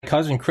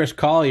cousin Chris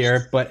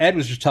Collier, but Ed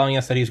was just telling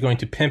us that he's going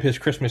to pimp his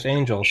Christmas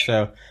angels.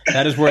 So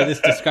that is where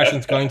this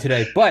discussion's going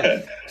today.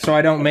 But so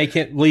I don't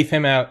leave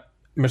him out,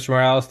 Mr.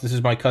 Mireles, this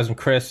is my cousin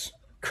Chris.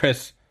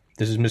 Chris,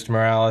 this is Mr.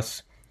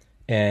 Mireles.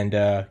 And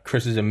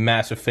Chris is a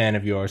massive fan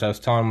of yours. I was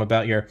telling him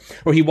about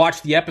he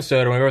watched the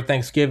episode and we were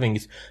Thanksgiving.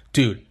 He's,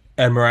 dude,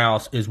 Ed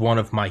Mireles is one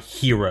of my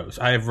heroes.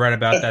 I have read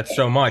about that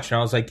so much. And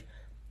I was like,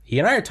 he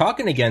and I are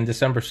talking again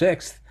December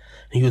 6th.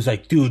 And he was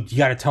like, dude, you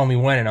got to tell me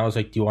when. And I was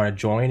like, do you want to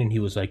join? And he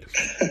was like,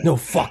 no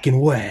fucking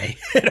way.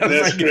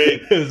 That's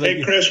great.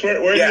 Hey, Chris,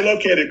 where are you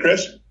located,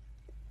 Chris?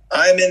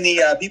 I'm in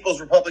the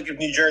People's Republic of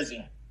New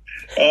Jersey.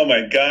 Oh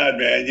my God,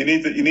 man! You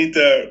need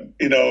to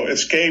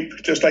escape,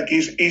 just like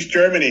East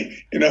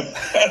Germany. I know,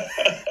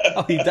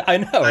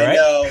 right? I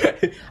know.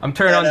 I'm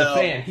turning on the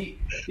fan.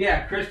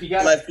 Chris, you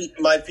got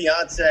my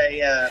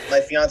fiance.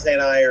 My fiance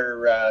and I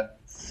are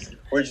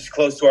we're just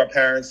close to our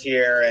parents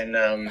here, and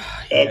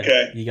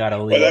okay, you gotta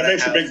leave. Well, that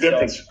makes a big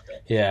difference. So,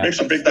 yeah,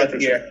 makes a big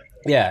difference. Here.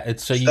 Yeah,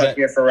 it's so you stuck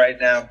here for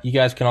right now. You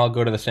guys can all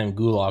go to the same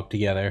gulag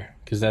together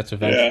because that's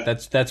eventually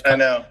that's. I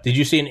know. Did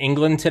you see in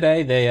England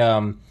today? They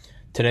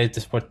Today,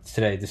 December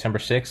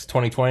 6th,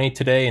 2020,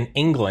 today in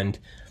England,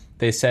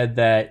 they said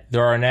that they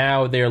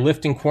are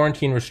lifting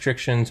quarantine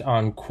restrictions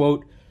on,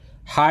 quote,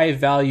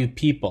 high-value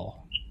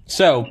people.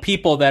 So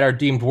people that are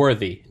deemed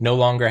worthy no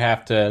longer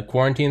have to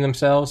quarantine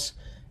themselves,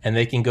 and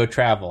they can go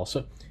travel.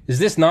 So is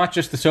this not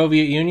just the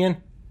Soviet Union?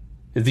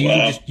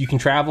 You can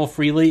travel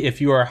freely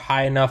if you are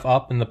high enough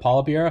up in the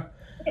Politburo?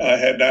 I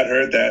had not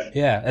heard that.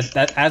 Yeah,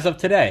 that as of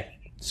today.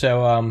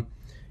 So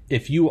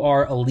if you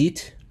are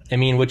elite...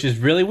 which is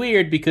really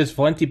weird because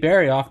Valenti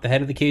Beryov, the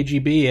head of the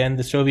KGB and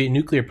the Soviet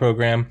nuclear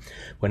program,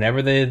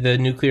 whenever the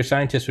nuclear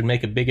scientists would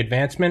make a big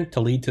advancement to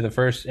lead to the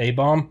first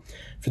A-bomb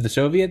for the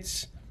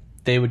Soviets,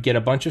 they would get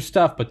a bunch of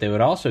stuff, but they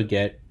would also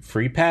get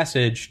free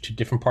passage to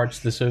different parts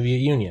of the Soviet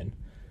Union.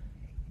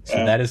 So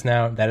that is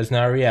now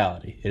a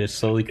reality. It is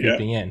slowly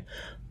creeping in.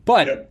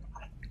 But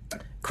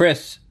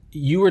Chris,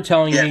 you were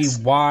telling me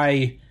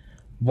why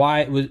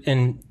it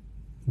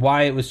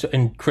was,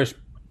 and Chris,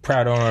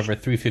 proud owner of a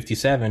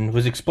 357,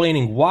 was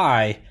explaining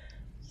why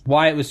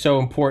it was so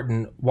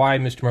important, why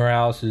Mr.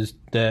 Mireles'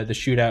 the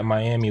shootout in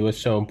Miami was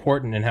so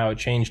important and how it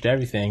changed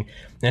everything.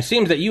 And it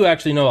seems that you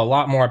actually know a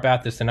lot more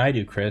about this than I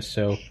do, Chris,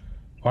 so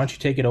why don't you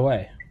take it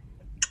away?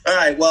 All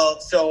right, well,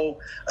 so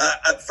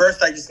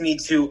first I just need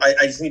to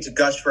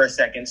gush for a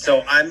second.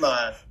 So I'm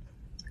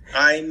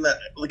kind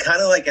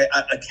of like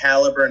a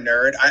caliber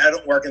nerd. I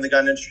don't work in the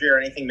gun industry or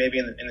anything. Maybe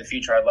in the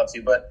future I'd love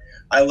to, but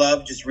I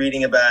love just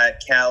reading about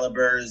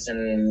calibers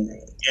and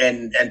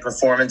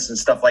performance and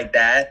stuff like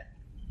that.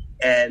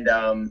 And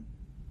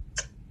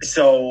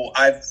so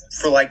I've,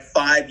 for like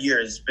 5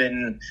 years,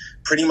 been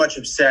pretty much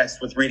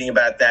obsessed with reading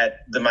about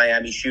the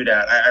Miami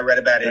shootout. I read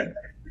about it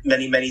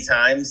many, many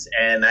times,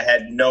 and I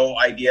had no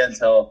idea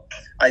until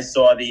I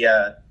saw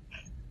the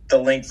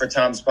link for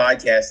Tom's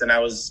podcast, and I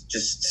was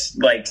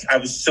just like, I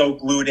was so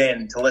glued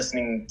in to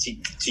listening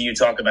to you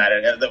talk about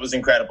it. That was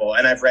incredible.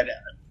 And I've read it.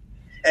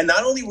 And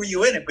not only were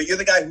you in it, but you're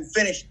the guy who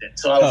finished it.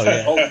 So I was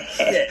holy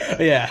shit.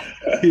 Yeah.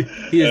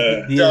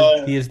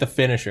 He is the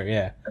finisher,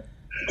 yeah.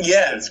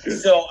 Yeah.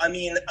 So, I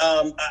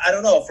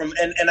don't know.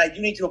 And I do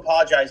need to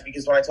apologize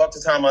because when I talked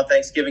to Tom on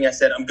Thanksgiving, I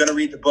said, I'm going to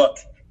read the book,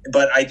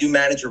 but I do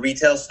manage a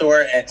retail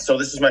store. And so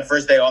this is my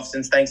first day off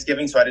since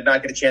Thanksgiving. So I did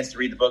not get a chance to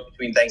read the book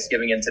between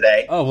Thanksgiving and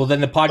today. Oh, well, then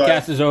the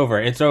podcast is over.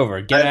 It's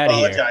over. Get out of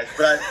here. I apologize,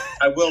 but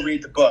I will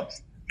read the book.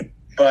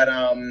 But,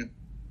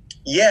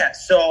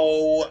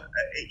 so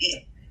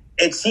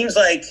it seems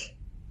like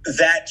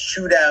that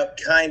shootout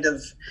kind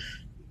of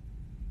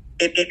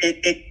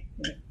it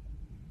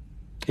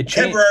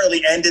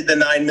temporarily ended the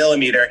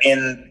 9mm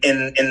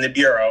in the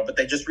bureau, but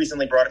they just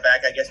recently brought it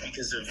back, I guess,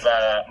 because of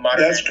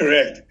modern. That's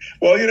correct.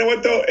 Well, you know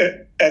what though?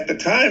 At the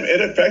time,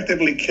 it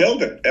effectively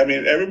killed it. I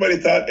mean, everybody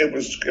thought it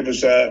was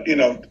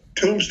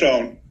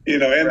tombstone.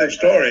 End of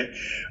story.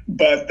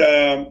 But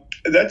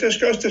that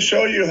just goes to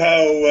show you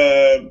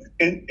how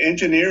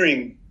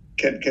engineering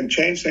can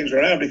change things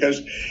around,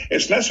 because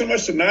it's not so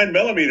much the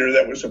 9mm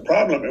that was the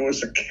problem; it was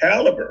the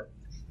caliber.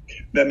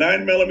 The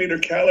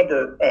 9mm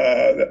caliber,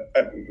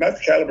 not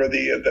the caliber,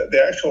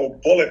 the actual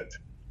bullet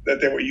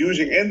that they were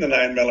using in the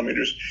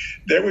 9mm.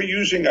 They were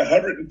using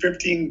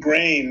 115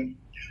 grain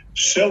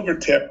silver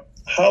tip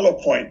hollow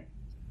point,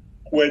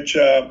 which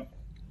at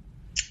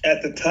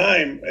the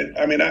time,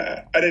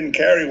 I didn't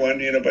carry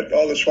one, but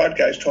all the SWAT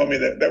guys told me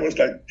that was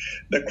like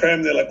the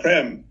creme de la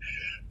creme.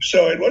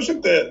 So it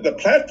wasn't the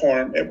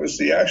platform; it was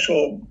the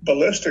actual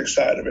ballistic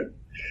side of it.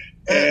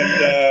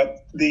 And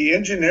the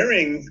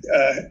engineering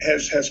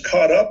has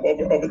caught up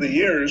over the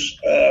years.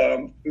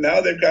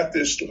 Now they've got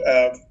this.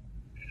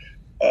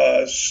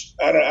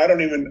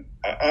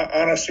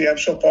 Honestly, I'm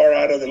so far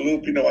out of the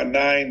loop, on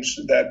nines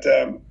that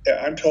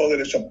I'm told that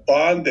it's a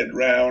bonded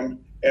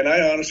round, and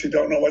I honestly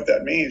don't know what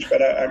that means.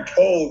 But I'm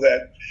told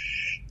that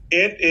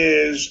it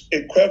is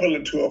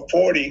equivalent to a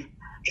 40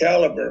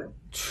 caliber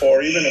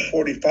or even a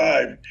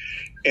 45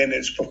 in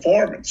its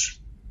performance.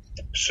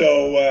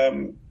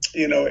 So.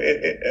 just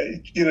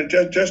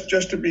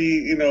to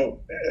be,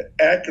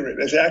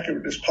 as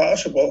accurate as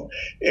possible,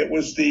 it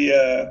was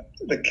the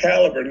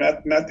caliber,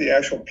 not the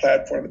actual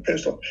platform, the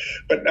pistol.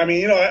 But I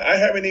mean, I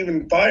haven't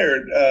even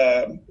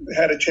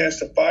had a chance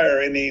to fire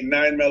any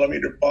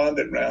 9mm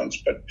bonded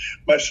rounds. But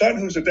my son,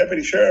 who's a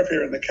deputy sheriff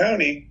here in the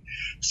county,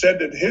 said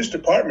that his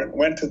department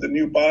went to the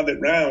new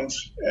bonded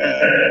rounds.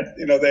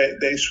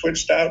 They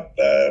switched out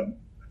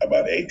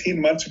about 18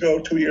 months ago,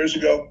 2 years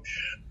ago,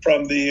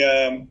 from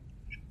the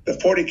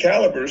 40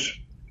 calibers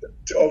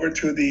over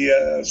to the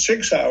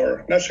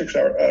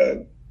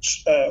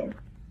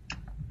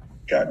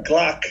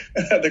Glock,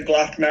 the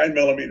Glock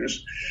 9mm.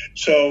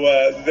 So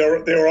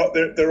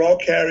they're all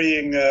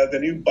carrying the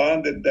new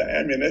bonded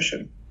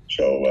ammunition.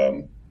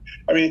 So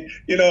I mean,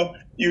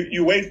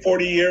 you wait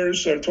 40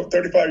 years or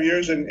 35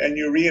 years and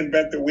you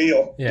reinvent the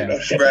wheel. Yeah.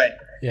 Right.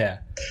 Yeah.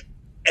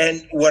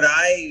 And what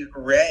I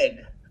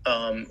read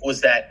was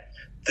that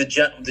the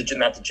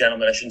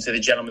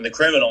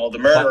criminal, the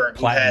murderer,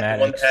 who had the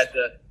one that had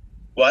the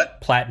what?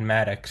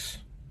 Platinmatics.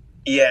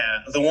 Yeah,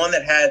 the one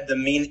that had the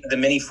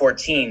Mini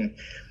 14.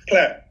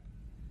 Plat.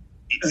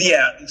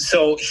 Yeah,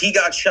 so he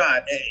got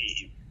shot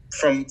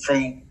from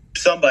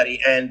somebody,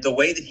 and the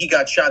way that he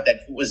got shot,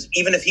 that was,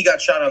 even if he got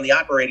shot on the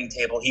operating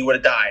table, he would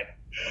have died.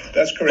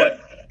 That's correct.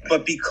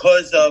 But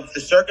because of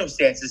the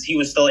circumstances, he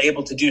was still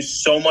able to do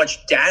so much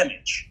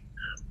damage.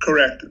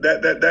 Correct.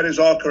 That is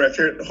all correct.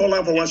 Here, hold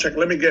on for 1 second.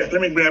 Let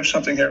me grab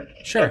something here.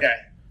 Sure. Okay.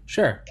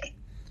 Sure.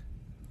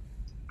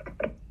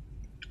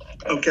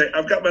 Okay,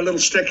 I've got my little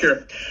stick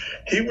here.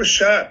 He was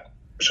shot,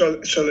 so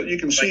that you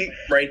can see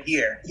right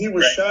here. He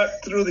was shot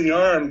through the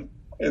arm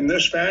in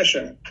this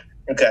fashion.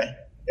 Okay.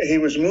 He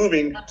was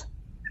moving,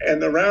 and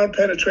the round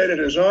penetrated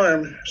his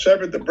arm,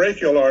 severed the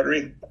brachial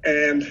artery,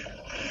 and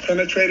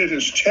penetrated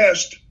his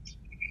chest,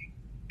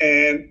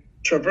 and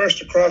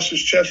traversed across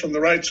his chest from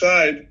the right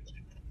side,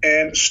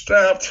 and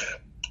stopped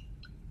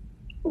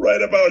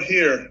right about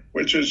here,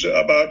 which is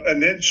about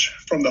an inch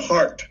from the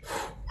heart.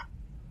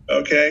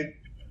 Okay,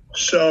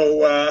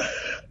 so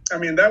I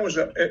mean, that was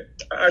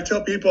I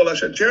tell people, I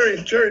said,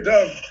 Jerry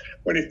Dove,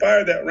 when he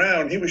fired that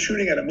round, he was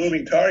shooting at a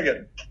moving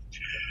target.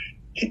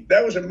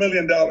 That was $1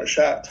 million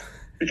shot,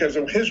 because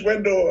his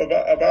window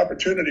of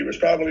opportunity was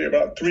probably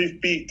about 3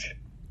 feet,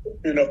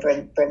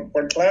 from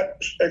when Platt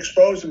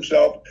exposed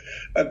himself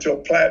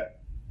until Platt,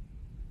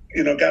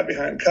 got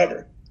behind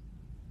cover.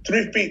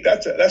 3 feet,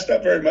 that's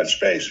not very much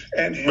space.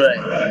 And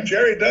right.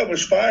 Jerry Dove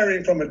was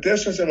firing from a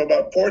distance of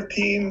about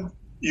 14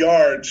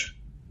 yards.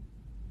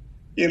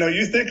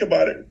 You think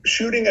about it,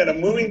 shooting at a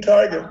moving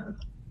target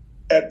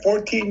at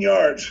 14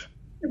 yards,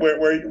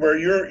 where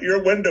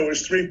your window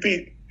is 3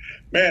 feet.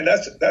 Man,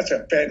 that's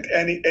a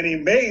and he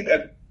made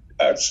a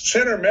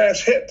center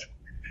mass hit.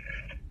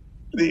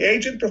 The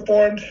agent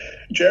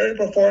Jerry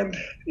performed,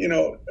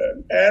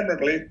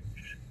 admirably.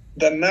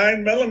 The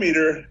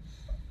 9mm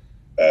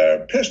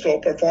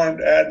pistol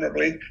performed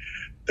admirably.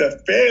 The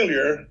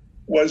failure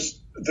was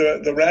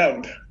the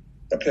round,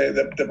 okay,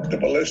 the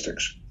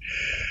ballistics.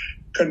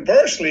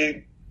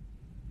 Conversely,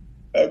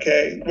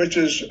 okay, which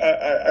is,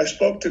 I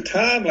spoke to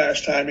Tom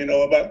last time,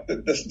 about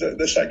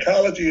the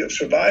psychology of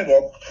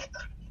survival.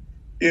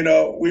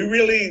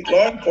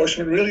 Law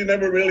enforcement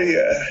never really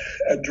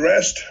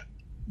addressed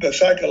the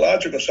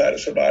psychological side of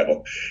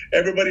survival.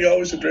 Everybody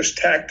always addressed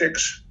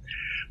tactics,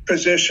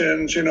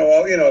 positions,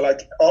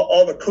 like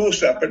all the cool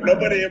stuff, but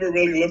nobody ever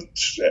really looked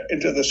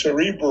into the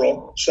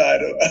cerebral side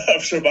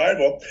of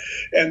survival.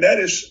 And that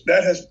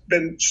has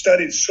been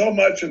studied so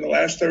much in the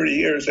last 30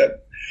 years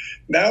that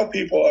now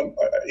people,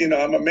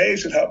 I'm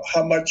amazed at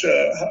how much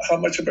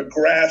of a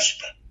grasp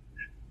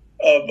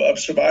of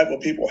survival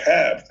people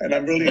have. And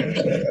I'm really,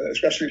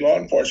 especially law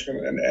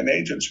enforcement and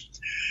agents.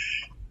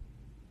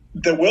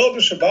 The will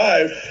to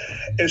survive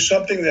is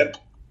something that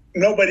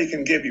nobody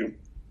can give you.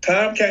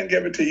 Tom can't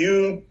give it to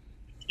you.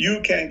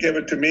 You can't give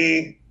it to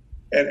me,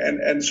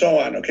 and so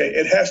on. Okay,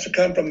 it has to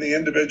come from the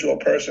individual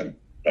person.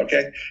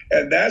 Okay,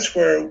 and that's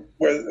where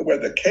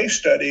the case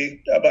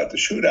study about the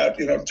shootout,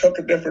 took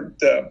a different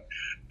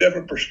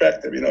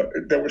perspective.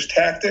 There was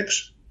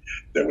tactics,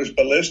 there was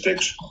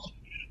ballistics,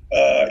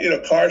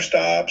 car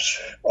stops,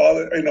 all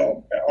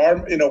the,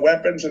 arm,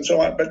 weapons and so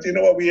on. But you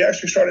know what? We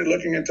actually started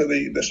looking into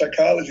the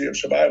psychology of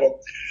survival.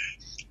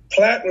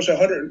 Platt was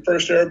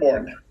 101st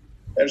Airborne,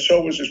 and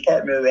so was his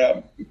partner,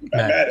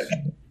 Maddox.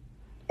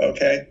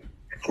 Okay,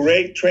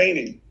 great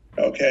training.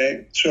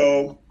 Okay,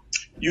 so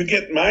you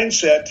get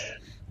mindset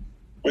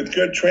with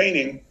good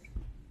training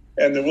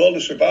and the will to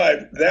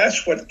survive.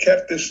 That's what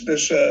kept this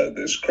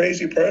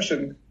crazy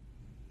person,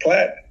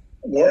 Platt,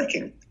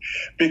 working,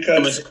 because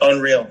it was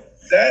unreal.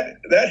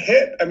 That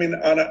hit. I mean,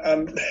 on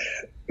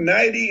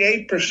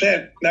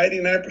 98%,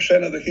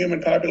 99% of the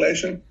human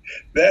population,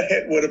 that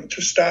hit would have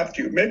just stopped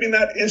you. Maybe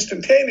not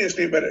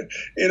instantaneously, but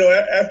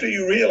after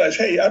you realize,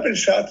 hey, I've been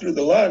shot through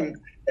the lung,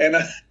 and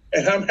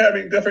I'm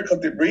having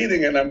difficulty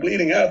breathing, and I'm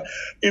bleeding out.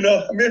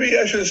 Maybe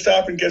I should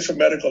stop and get some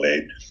medical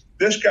aid.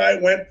 This guy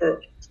went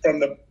from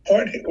the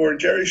point where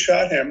Jerry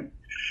shot him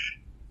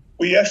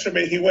we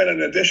estimate he went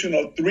an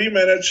additional 3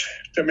 minutes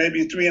to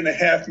maybe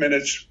 3.5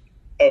 minutes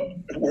of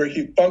where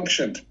he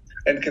functioned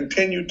and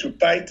continued to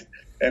fight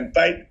and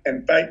fight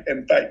and fight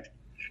and fight.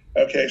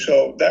 Okay,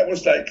 so that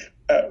was like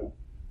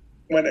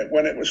when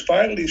it was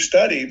finally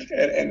studied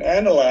and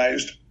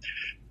analyzed,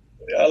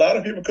 a lot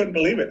of people couldn't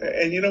believe it.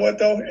 And you know what,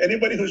 though?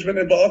 Anybody who's been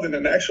involved in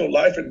an actual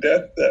life and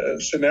death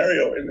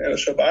scenario, in a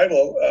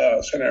survival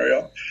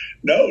scenario,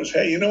 knows,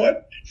 hey, you know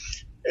what?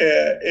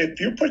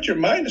 If you put your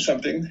mind to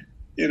something,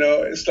 you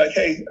know, it's like,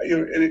 hey,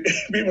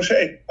 people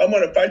say, I'm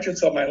going to fight you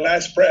until my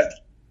last breath.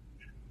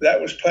 That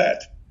was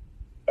Platt.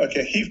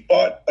 Okay, he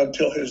fought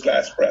until his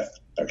last breath.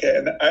 Okay,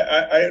 and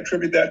I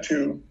attribute that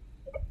to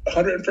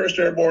 101st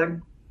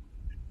Airborne,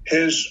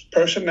 his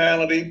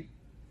personality,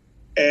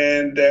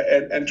 and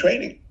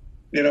training.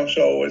 You know,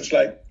 so it's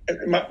like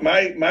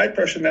my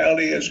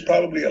personality is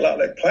probably a lot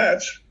like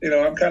Platt's. You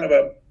know, I'm kind of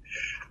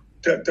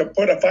to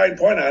put a fine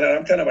point on it,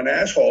 I'm kind of an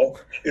asshole.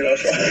 You know,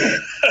 so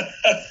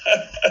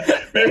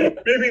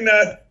maybe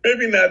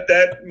not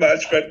that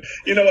much, but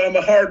you know, I'm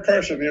a hard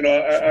person. You know,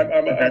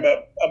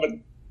 I'm a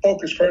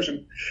focused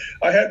person.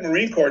 I had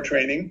Marine Corps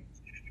training,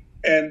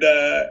 and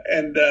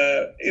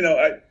you know,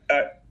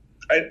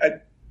 I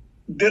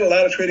did a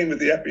lot of training with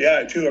the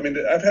FBI too. I mean,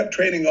 I've had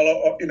training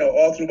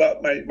all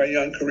throughout my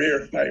young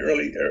career, my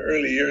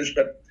early years.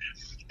 But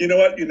you know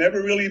what? You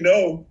never really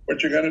know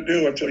what you're going to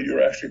do until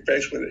you're actually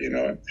faced with it. You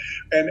know,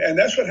 and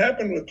that's what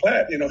happened with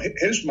Platt. You know,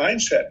 his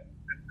mindset.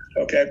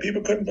 Okay,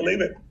 people couldn't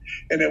believe it,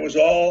 and it was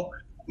all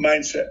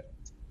mindset.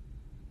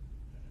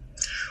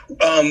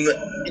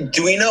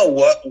 Do we know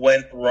what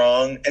went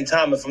wrong? And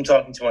Tom, if I'm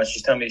talking too much,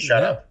 just tell me to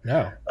shut up.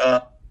 No.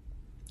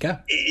 Yeah.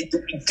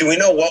 Do we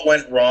know what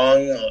went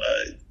wrong?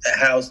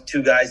 How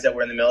two guys that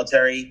were in the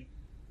military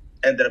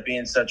ended up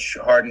being such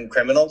hardened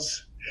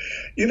criminals?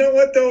 You know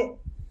what, though?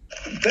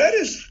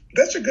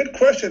 That's a good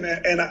question,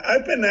 and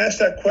I've been asked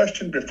that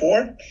question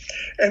before.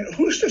 And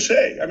who's to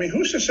say? I mean,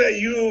 who's to say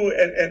you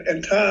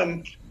and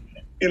Tom,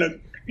 you know,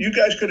 you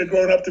guys could have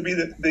grown up to be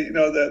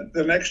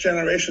the next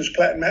generation's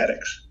Platt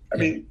Maddox? I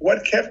mean,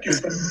 what kept you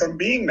from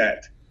being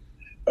that?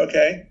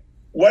 Okay.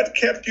 What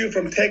kept you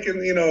from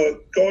taking, you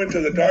know, going to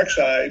the dark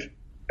side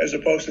as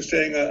opposed to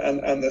staying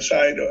on the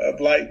side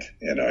of light,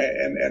 you know,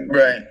 and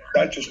right.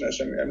 righteousness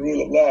and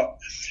rule of law?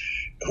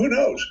 Who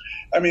knows?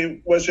 I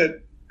mean, was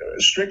it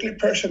strictly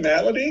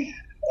personality,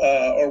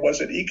 or was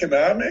it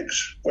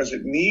economics? Was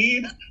it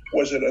need?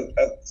 Was it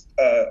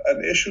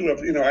an issue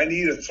of, you know, I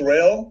need a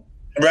thrill?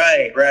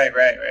 Right.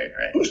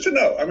 Who's to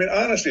know? I mean,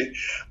 honestly,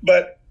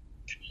 but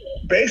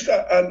based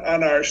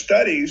on our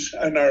studies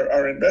and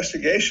our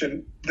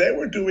investigation, they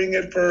were doing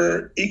it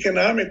for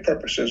economic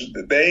purposes.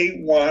 They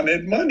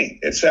wanted money.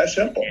 It's that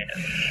simple.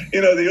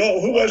 You know,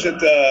 who was it?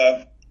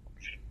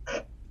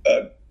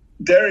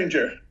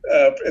 Derringer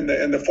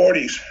in the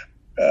 40s.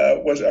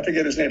 I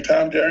forget his name,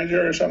 Tom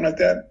Derringer or something like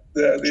that.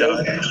 The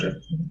old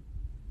gangster.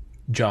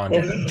 John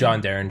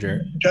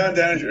Derringer. John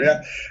Derringer,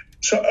 yeah.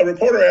 So a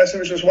reporter asked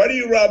him, he says, why do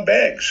you rob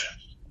banks?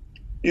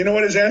 You know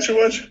what his answer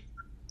was?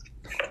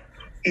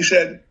 He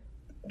said,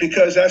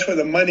 because that's where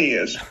the money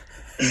is.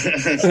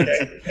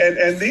 Okay.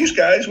 And these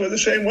guys were the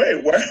same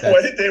way.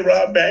 Why did they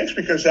rob banks?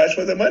 Because that's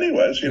where the money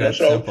was. You know,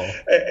 so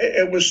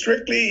it was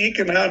strictly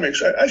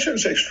economics. I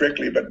shouldn't say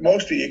strictly, but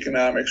mostly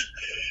economics.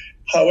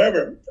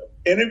 However,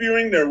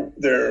 interviewing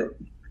their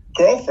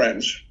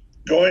girlfriends,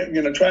 going,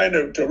 you know, trying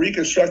to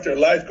reconstruct their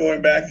life,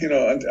 going back, you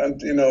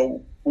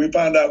know, we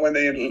found out when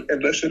they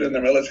enlisted in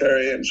the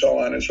military and so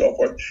on and so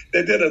forth.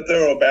 They did a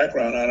thorough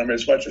background on them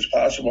as much as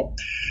possible.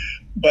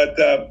 But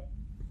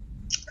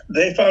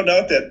they found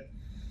out that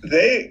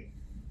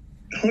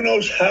who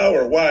knows how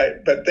or why,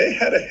 but they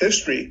had a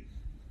history,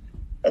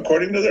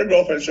 according to their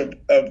girlfriends,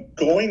 of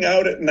going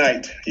out at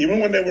night, even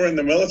when they were in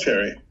the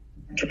military,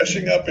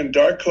 dressing up in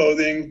dark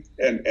clothing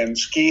and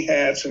ski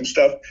hats and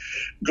stuff,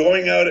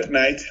 going out at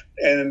night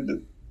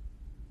and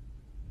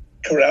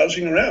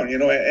carousing around, you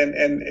know, and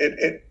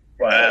it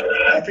wow.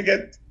 I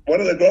forget,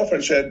 one of the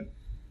girlfriends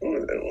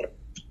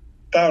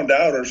found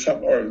out, or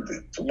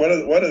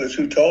one of the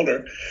two told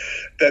her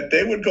that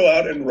they would go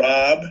out and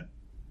rob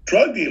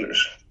drug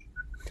dealers.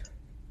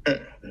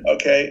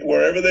 Okay,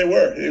 wherever they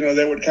were, you know,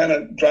 they would kind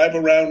of drive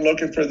around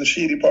looking for the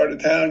seedy part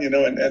of town, you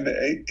know, and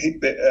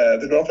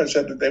the girlfriend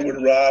said that they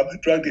would rob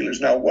drug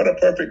dealers. Now, what a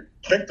perfect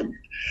victim,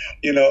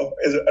 you know,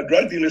 is a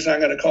drug dealer's not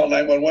going to call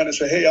 911 and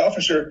say, "Hey,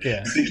 officer,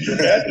 these two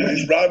bad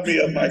guys robbed me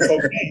of my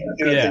cocaine.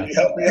 You know, can you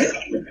help me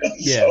out?"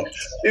 So,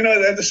 you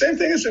know, the same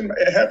thing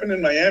it happened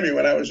in Miami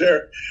when I was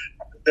there.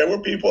 There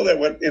were people that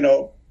went, you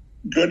know,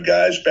 good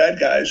guys, bad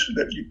guys,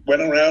 that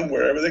went around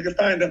wherever they could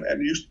find them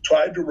and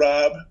tried to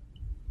rob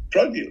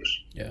drug dealers.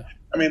 Yeah.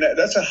 I mean,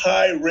 that's a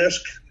high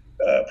risk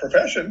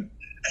profession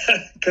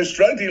because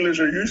drug dealers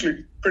are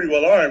usually pretty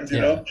well armed,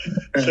 you know,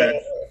 so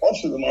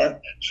most of them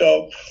are.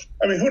 So,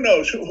 I mean, who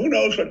knows? Who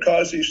knows what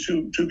caused these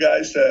two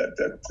guys to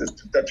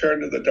turn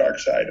to the dark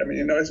side? I mean,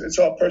 you know, it's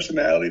all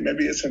personality.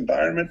 Maybe it's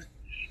environment.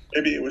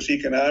 Maybe it was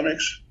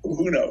economics.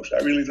 Who knows?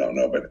 I really don't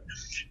know. But,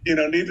 you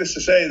know, needless to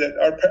say that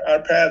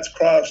our paths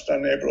crossed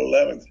on April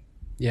 11th.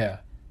 Yeah.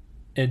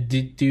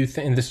 Do you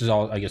think, and this is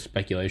all, I guess,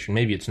 speculation,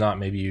 maybe it's not,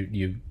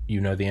 maybe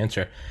you know the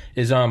answer,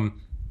 is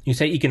you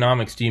say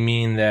economics, do you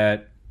mean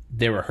that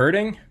they were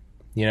hurting?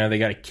 You know, they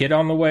got a kid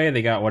on the way,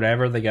 they got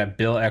whatever, they got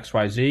bill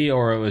XYZ,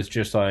 or it was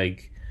just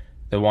like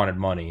they wanted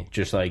money,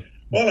 just like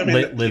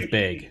live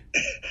big?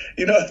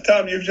 You know,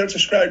 Tom, you've just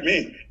described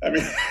me. I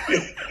mean,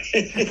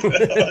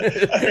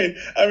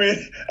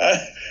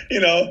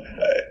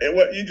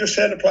 what you just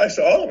said applies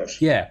to all of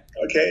us. Yeah.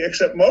 Okay,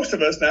 except most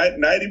of us,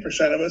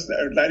 90% of us,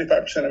 or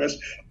 95% of us,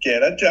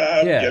 get a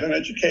job, get an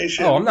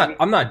education. Oh,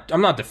 I'm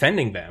not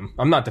defending them.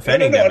 I'm not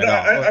defending them at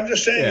all. I'm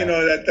just saying,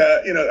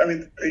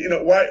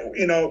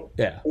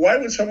 why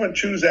would someone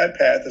choose that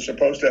path as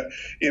opposed to,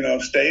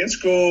 stay in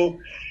school?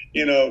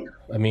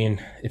 I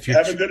mean, if you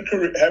have a good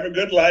career, have a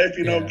good life,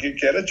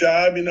 get a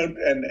job, and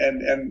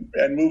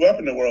move up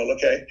in the world.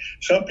 Okay.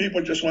 Some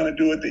people just want to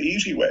do it the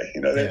easy way.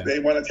 They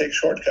want to take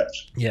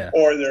shortcuts,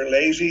 or they're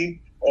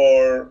lazy,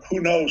 or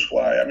who knows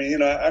why. I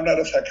mean, I'm not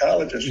a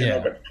psychologist,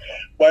 but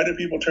why do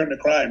people turn to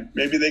crime?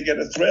 Maybe they get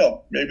a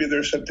thrill. Maybe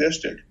they're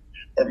sadistic,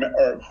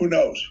 or who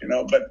knows,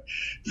 but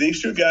these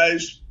two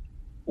guys,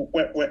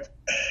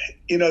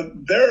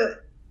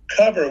 their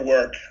cover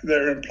work,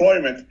 their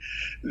employment,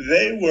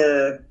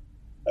 they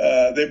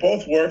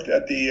both worked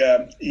at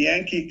the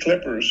Yankee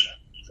Clippers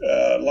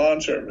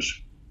lawn service.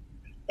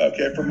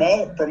 Okay, from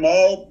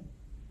all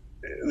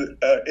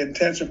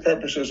intents and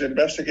purposes,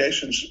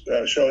 investigations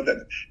showed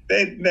that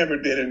they never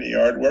did any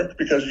yard work,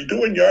 because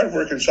doing yard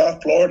work in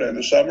South Florida in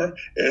the summer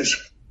is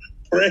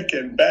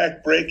freaking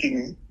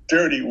back-breaking,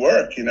 dirty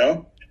work,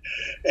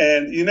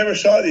 And you never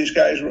saw these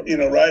guys,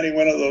 riding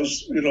one of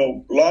those,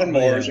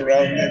 lawnmowers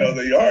around,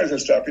 the yards and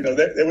stuff.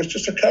 It was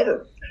just a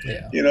cover.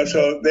 Yeah.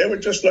 So they were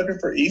just looking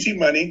for easy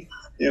money,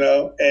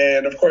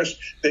 and of course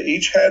they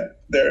each had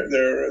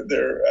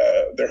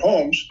their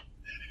homes.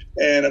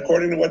 And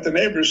according to what the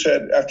neighbors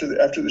said after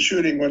the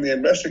shooting, when the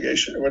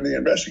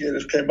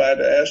investigators came by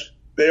to ask,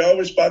 they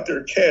always bought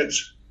their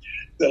kids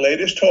the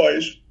latest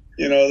toys,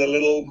 the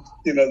little,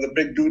 the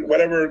big dude,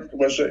 whatever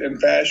was in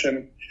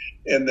fashion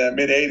in the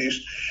mid 80s.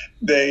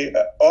 They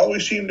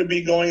always seemed to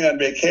be going on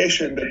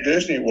vacation to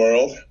Disney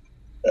World,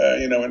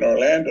 in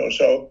Orlando.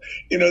 So,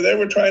 they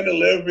were trying to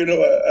live,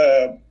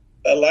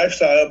 a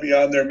lifestyle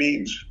beyond their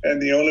means.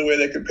 And the only way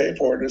they could pay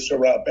for it is to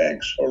rob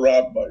banks or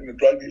rob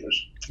drug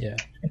dealers. Yeah.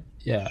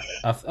 Yeah.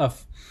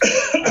 I've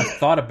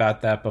thought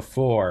about that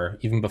before,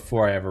 even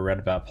before I ever read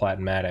about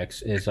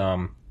Platinmatics, it's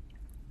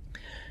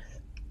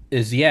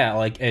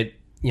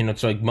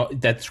like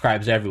that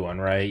describes everyone,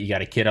 right? You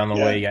got a kid on the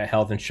way, you got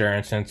health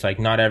insurance, and it's like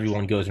not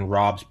everyone goes and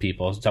robs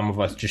people. Some of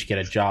us just get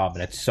a job,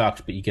 and it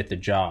sucks, but you get the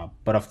job.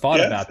 But I've thought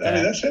about that. I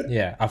mean, that's it.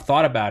 Yeah, I've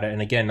thought about it,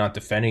 and again, not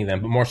defending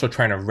them, but more so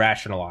trying to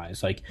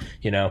rationalize. Like,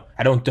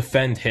 I don't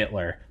defend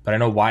Hitler, but I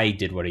know why he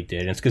did what he did.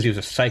 And it's because he was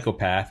a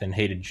psychopath and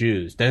hated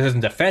Jews. That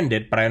doesn't defend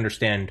it, but I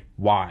understand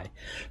why.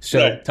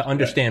 So to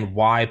understand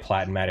why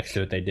Platinmatics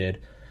did what they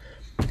did,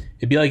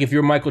 it'd be like if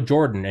you're Michael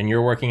Jordan and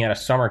you're working at a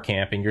summer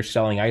camp and you're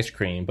selling ice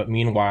cream, but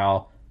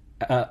meanwhile,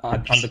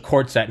 on the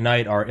courts at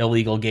night are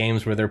illegal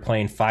games where they're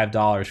playing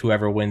 $5,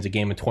 whoever wins a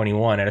game of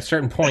 21. At a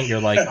certain point,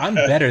 you're like, I'm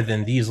better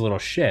than these little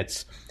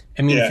shits.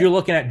 I mean, if you're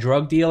looking at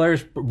drug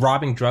dealers,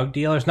 robbing drug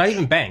dealers, not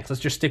even banks,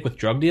 let's just stick with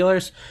drug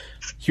dealers.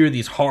 Here are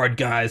these hard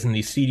guys in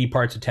these seedy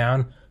parts of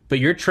town. But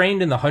you're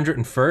trained in the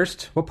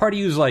 101st. What part of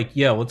you is like,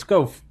 yo, let's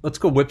go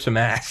whip some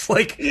ass?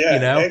 Like,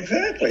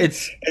 exactly.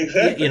 It's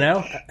exactly,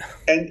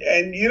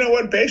 and you know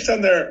what? Based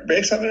on their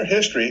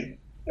history,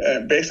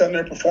 based on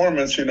their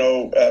performance,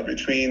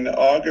 between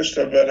August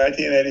of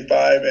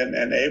 1985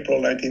 and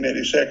April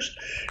 1986,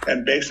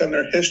 and based on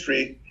their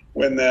history,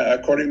 when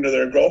according to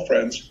their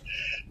girlfriends,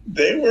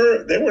 they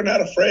were not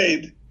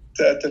afraid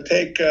to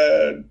take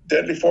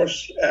deadly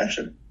force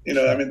action.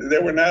 I mean, they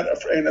were not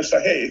afraid. And it's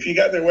like, hey, if you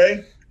got their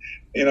way,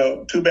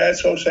 too bad,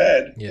 so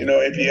sad. Yeah.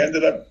 If you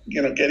ended up,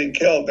 getting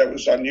killed, that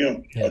was on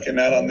you. Yeah. Okay,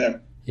 not on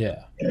them.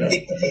 Yeah.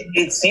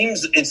 It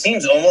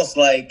seems almost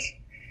like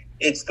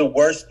it's the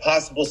worst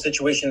possible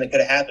situation that could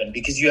have happened,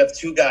 because you have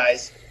two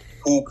guys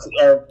who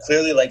are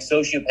clearly like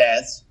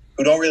sociopaths,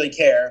 who don't really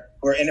care,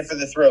 who are in it for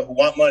the thrill, who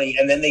want money,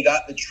 and then they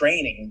got the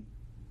training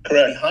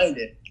behind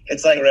it.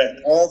 It's like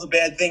all the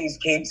bad things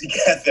came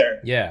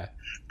together. Yeah.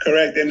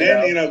 Correct. And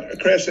then,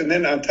 Chris, and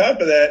then on top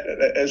of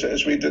that, as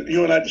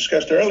you and I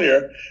discussed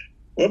earlier,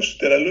 whoops,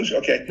 did I lose?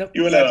 Okay. Nope.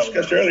 You and I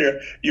discussed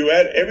earlier, you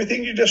add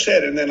everything you just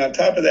said, and then on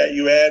top of that,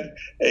 you add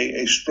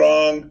a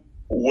strong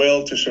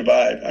will to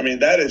survive. I mean,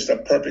 that is the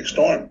perfect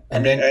storm.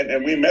 And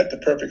we met the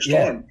perfect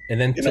storm,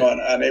 and then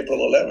on April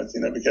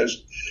 11th,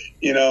 because,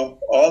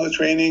 all the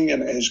training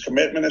and his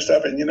commitment and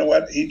stuff. And you know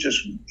what? He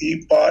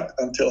fought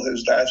until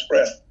his last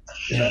breath,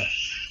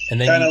 And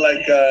then kind of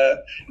like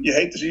you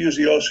hate to use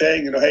the old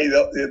saying, hey,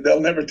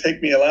 they'll never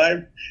take me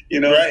alive,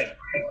 Right.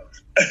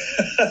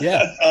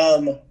 Yeah.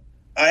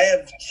 I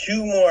have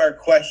two more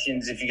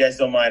questions, if you guys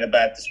don't mind,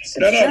 about the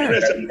specific. No,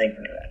 Chris.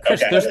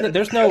 Chris, okay.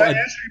 There's no. Can I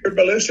answer your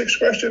ballistics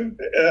question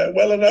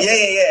well enough?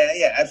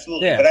 Yeah,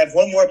 absolutely. Yeah. But I have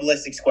one more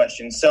ballistics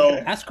question. So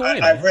ask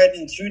away, I've read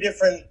in two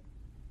different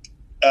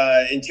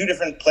in two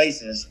different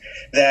places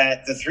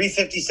that the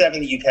 357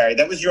 that you carried,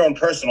 that was your own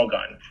personal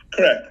gun.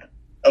 Correct.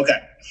 Okay.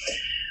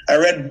 I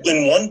read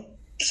in one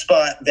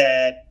spot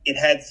that it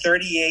had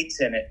 38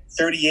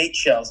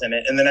 shells in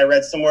it, and then I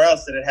read somewhere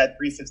else that it had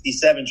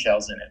 357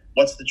 shells in it.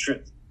 What's the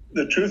truth?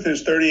 The truth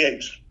is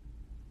 38.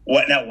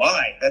 What now?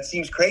 Why? That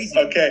seems crazy.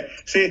 Okay.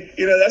 See,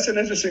 that's an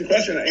interesting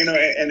question. And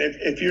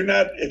if you're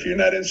not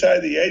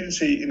inside the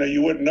agency,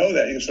 you wouldn't know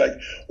that. It's like,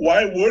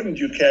 why wouldn't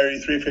you carry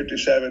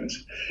 357s?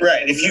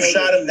 Right. If you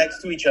shot them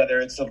next to each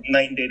other, it's a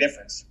night and day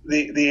difference.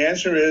 The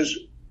answer is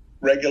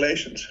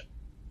regulations.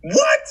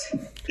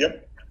 What?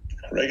 Yep.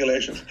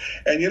 Regulations.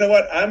 And you know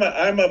what? I'm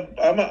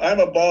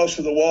a balls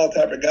to the wall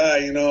type of guy.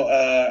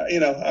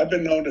 I've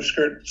been known to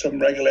skirt some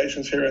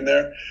regulations here and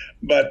there,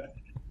 but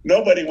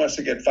nobody wants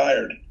to get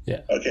fired. Yeah.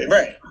 Okay.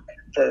 Right.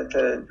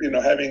 For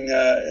having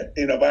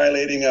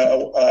violating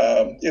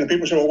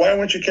people say, well, why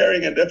weren't you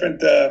carrying a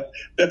different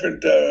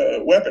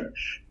weapon?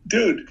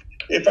 Dude,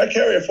 if I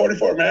carry a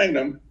 44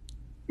 Magnum,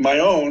 my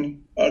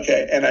own,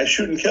 okay, and I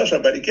shoot and kill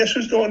somebody, guess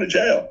who's going to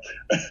jail?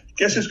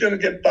 Guess who's going to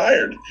get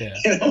fired? Yeah.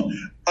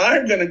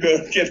 I'm going to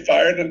go get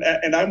fired,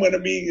 and I'm going to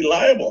be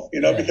liable,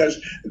 because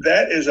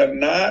that is a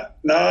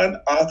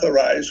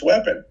non-authorized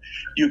weapon.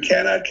 You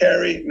cannot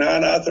carry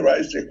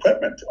non-authorized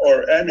equipment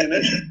or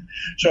ammunition.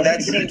 So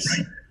that means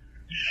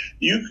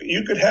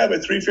you could have a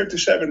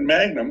 357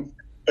 Magnum,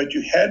 but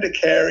you had to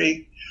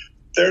carry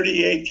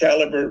 38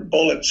 caliber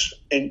bullets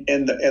in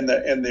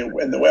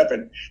the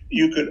weapon.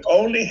 You could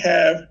only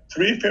have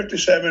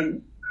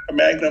 357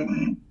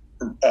 Magnum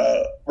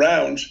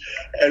rounds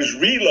as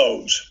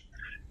reloads.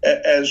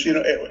 As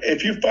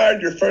if you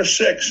fired your first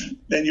 6,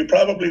 then you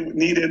probably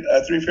needed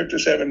a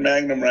 357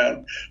 Magnum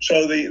round.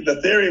 So the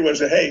theory was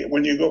that, hey,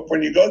 when you go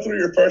through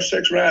your first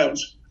 6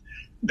 rounds,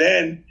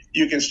 then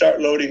you can start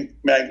loading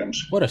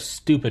Magnums. What a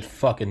stupid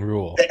fucking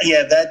rule.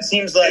 Yeah, that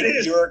seems like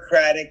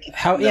bureaucratic.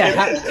 How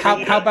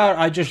about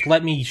I just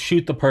let me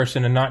shoot the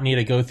person and not need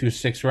to go through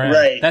 6 rounds?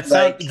 Right. That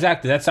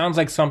sounds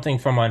like something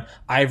from an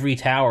ivory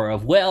tower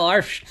of, well,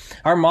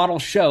 our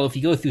models show if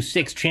you go through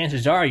 6,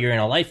 chances are you're in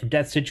a life or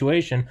death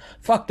situation.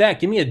 Fuck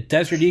that. Give me a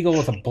Desert Eagle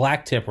with a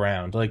black tip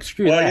round. Like,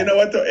 screw that. Well, you know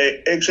what though?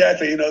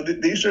 Exactly.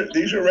 These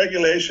are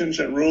regulations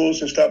and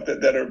rules and stuff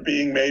that are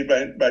being made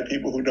by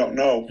people who don't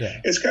know. Yeah.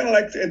 It's kind of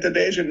like in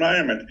today's environment.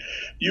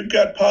 You've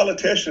got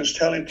politicians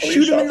telling police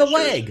shoot him officers, in the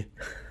leg.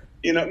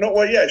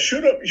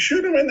 Shoot him in the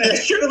Shoot him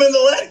in the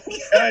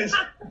leg. Guys,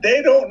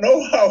 they don't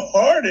know how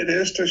hard it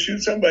is to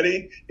shoot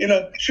somebody.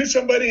 Shoot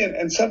somebody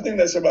and something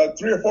that's about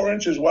 3 or 4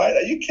 inches wide.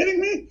 Are you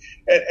kidding me?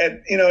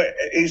 And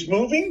he's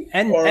moving,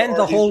 and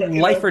the whole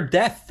life or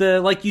death.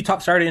 Like you talk.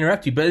 Sorry to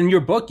interrupt you, but in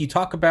your book you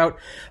talk about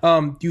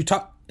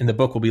And the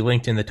book will be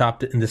linked in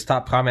this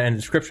top comment and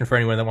description for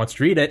anyone that wants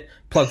to read it.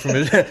 Plug for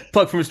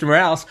Mr.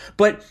 Mireles.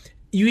 But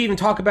you even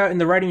talk about in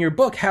the writing of your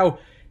book how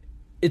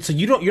it's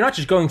you're not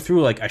just going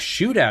through like a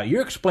shootout.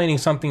 You're explaining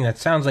something that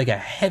sounds like a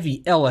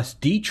heavy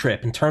LSD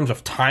trip in terms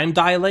of time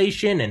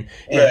dilation and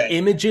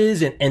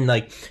images and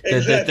like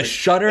the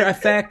shutter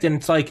effect. And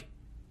it's like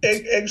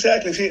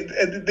exactly. See,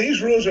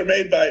 these rules are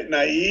made by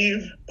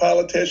naive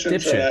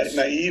politicians or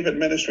naive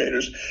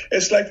administrators.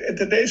 It's like in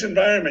today's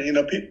environment,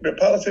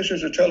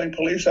 politicians are telling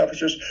police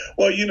officers,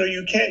 well,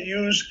 you can't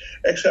use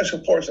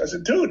excessive force. I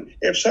said, dude,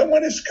 if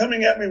someone is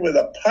coming at me with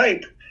a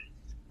pipe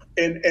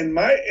in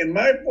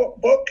my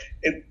book,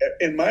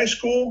 in my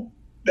school,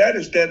 that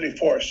is deadly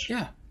force.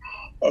 Yeah.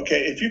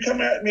 Okay, if you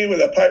come at me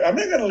with a pipe, I'm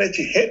not going to let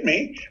you hit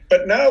me.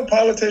 But now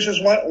politicians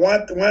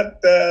want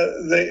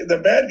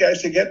the bad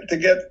guys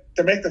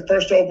to make the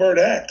first overt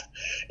act,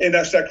 and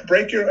that's like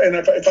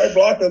if I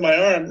block with my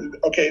arm,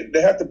 okay,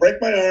 they have to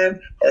break my arm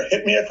or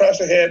hit me across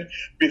the head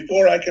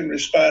before I can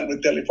respond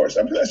with deadly force.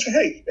 I say,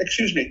 hey,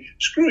 excuse me,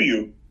 screw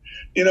you.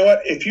 You know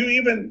what? If you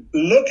even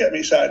look at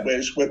me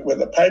sideways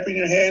with a pipe in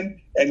your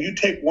hand and you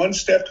take one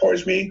step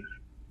towards me,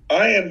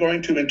 I am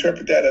going to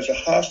interpret that as a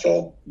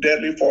hostile,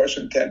 deadly force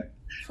intent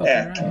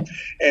act. Right.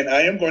 And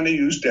I am going to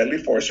use deadly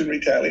force in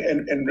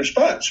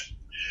response.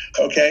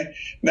 Okay.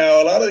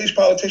 Now, a lot of these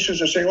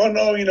politicians are saying, oh,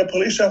 no,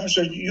 police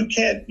officers, you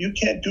can't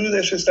do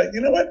this. It's like,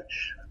 you know what?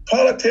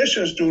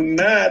 Politicians do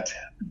not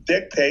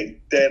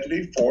dictate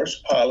deadly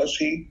force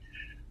policy,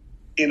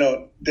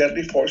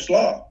 deadly force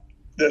law.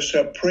 The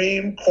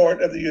Supreme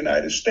Court of the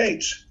United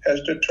States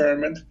has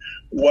determined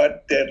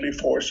what deadly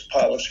force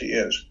policy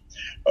is.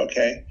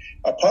 Okay?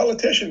 A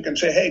politician can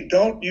say, hey,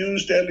 don't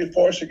use deadly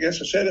force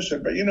against a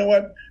citizen. But you know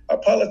what? A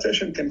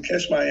politician can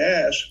kiss my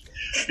ass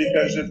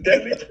because the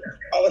deadly force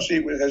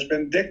policy has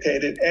been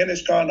dictated and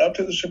it's gone up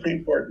to the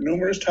Supreme Court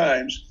numerous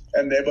times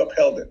and they've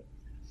upheld it.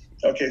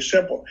 Okay,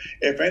 simple.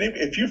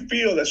 If you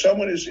feel that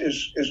someone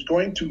is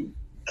going to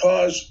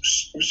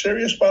cause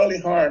serious bodily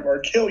harm or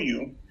kill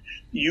you,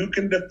 you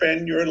can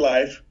defend your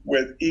life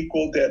with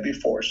equal deadly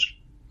force.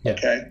 Yeah.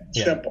 Okay?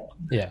 Yeah. Simple.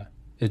 Yeah.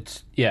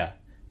 It's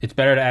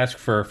better to ask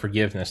for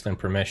forgiveness than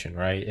permission,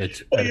 right?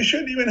 You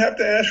shouldn't even have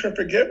to ask for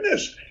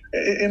forgiveness.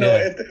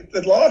 If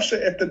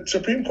the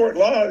Supreme Court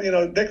law,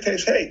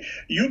 dictates, hey,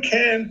 you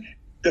can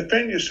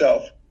defend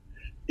yourself,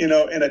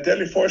 in a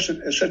deadly force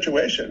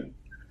situation,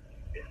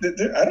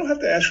 I don't have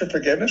to ask for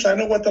forgiveness. I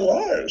know what the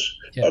law is.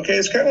 Yeah. Okay,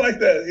 it's kind of like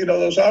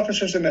those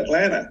officers in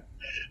Atlanta.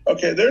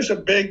 Okay, there's a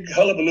big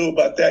hullabaloo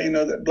about that.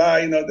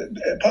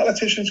 That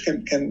politicians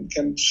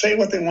can say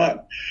what they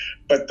want,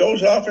 but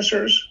those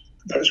officers,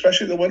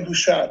 especially the one who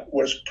shot,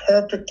 was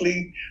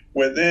perfectly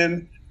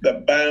within the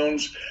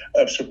bounds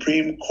of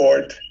Supreme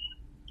Court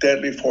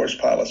deadly force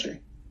policy.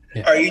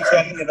 Yeah. Are you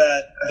talking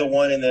about the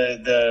one in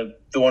the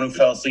one who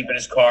fell asleep in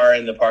his car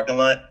in the parking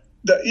lot?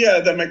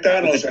 The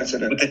McDonald's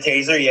incident with the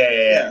taser.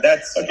 Yeah.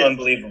 That's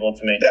unbelievable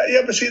to me.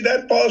 But see,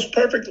 that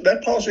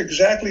falls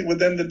exactly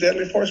within the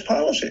deadly force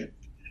policy.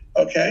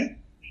 Okay,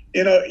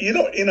 if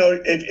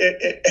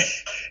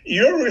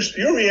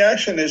your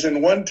reaction is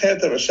in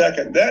 1/10 of a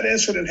second. That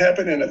incident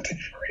happened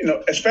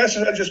as fast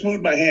as I just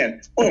moved my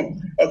hand.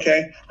 Boom.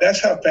 Okay,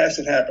 that's how fast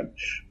it happened.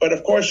 But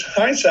of course,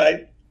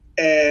 hindsight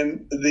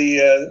and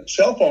the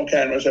cell phone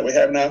cameras that we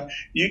have now,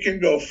 you can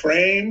go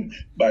frame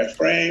by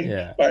frame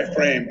by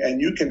frame,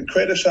 and you can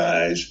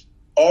criticize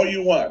all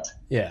you want.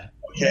 Yeah.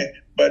 Okay.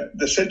 But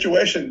the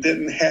situation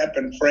didn't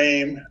happen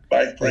frame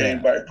by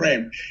frame by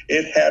frame.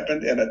 It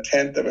happened in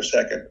 1/10 of a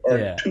second or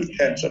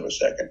 2/10 of a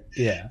second.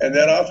 Yeah. And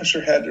that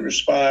officer had to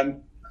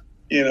respond,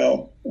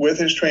 with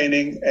his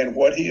training and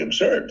what he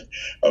observed.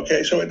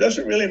 Okay. So it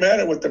doesn't really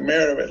matter what the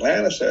mayor of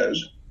Atlanta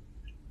says.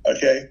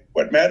 Okay.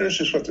 What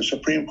matters is what the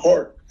Supreme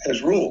Court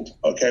has ruled.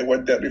 Okay.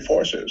 What deadly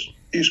force is.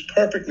 He's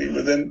perfectly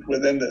within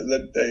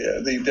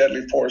the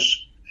deadly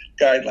force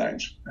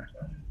guidelines.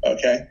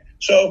 Okay.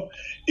 So,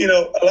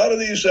 a lot of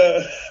these,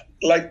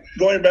 like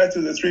going back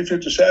to the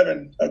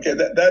 357, okay,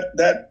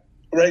 that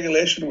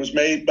regulation was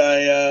made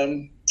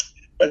by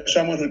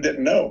someone who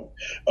didn't know,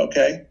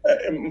 okay?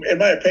 In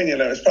my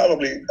opinion, it's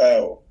probably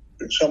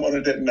someone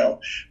who didn't know.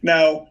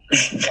 Now,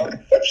 on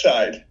the flip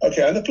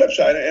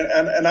side,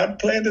 and I'm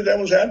playing the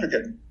devil's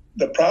advocate,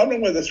 the problem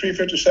with the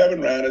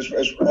 357 round, as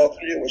all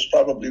three of us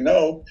probably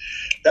know,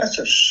 that's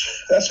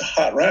a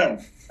hot round,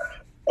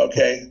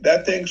 okay?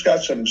 That thing's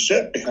got some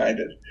zip behind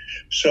it.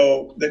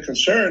 So the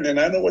concern, and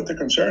I know what the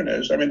concern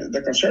is. I mean,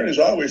 the concern is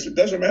always, it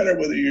doesn't matter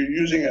whether you're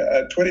using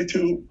a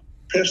 22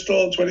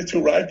 pistol, 22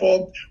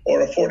 rifle,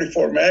 or a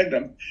 44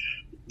 Magnum.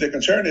 The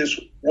concern is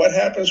what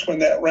happens when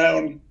that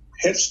round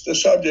hits the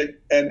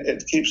subject and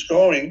it keeps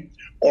going,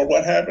 or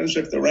what happens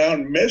if the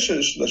round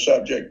misses the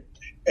subject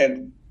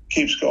and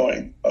keeps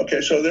going.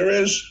 Okay, so there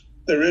is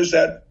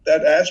that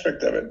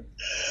aspect of it.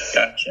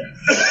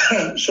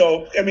 Gotcha.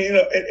 So, I mean,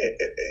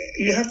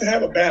 you have to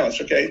have a balance,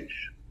 okay?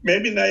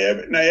 Maybe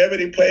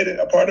naivety played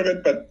a part of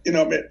it, but,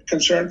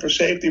 concern for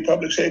safety,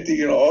 public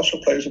safety, also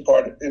plays a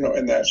part,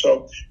 in that.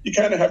 So you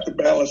kind of have to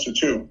balance the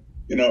two,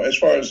 as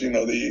far as,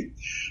 the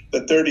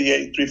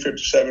 38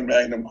 357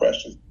 Magnum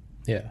question.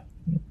 Yeah.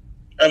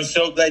 I'm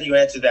so glad you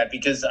answered that,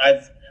 because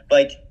I've,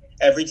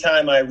 every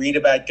time I read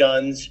about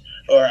guns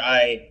or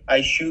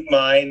I shoot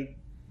mine,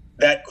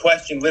 that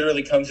question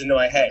literally comes into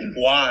my head.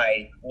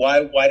 Why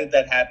did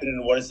that happen,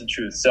 and what is the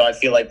truth? So I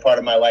feel like part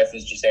of my life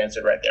is just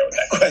answered right there with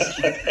that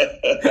question.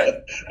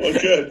 Well,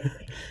 good.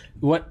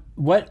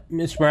 What,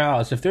 Ms.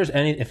 Mireles,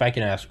 if I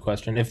can ask a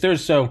question,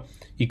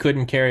 you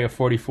couldn't carry a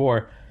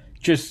 44,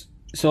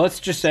 let's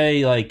just say,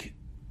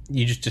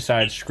 you just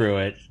decided, screw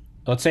it.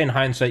 Let's say in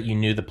hindsight you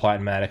knew the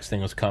Platinumatics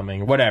thing was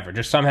coming, or whatever,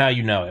 just somehow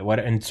you know it,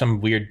 in some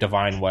weird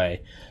divine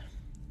way.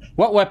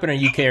 What weapon are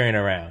you carrying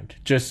around?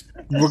 Just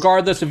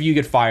regardless if you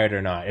get fired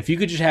or not. If you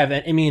could just have,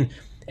 and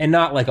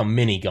not like a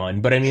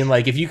minigun, but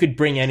if you could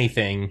bring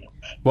anything,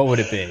 what would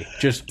it be?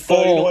 Just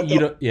full,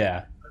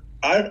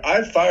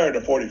 I've fired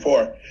a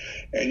 44,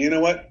 and you know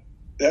what?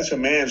 That's a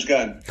man's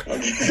gun.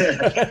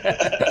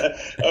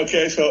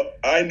 Okay, so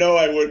I know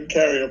I wouldn't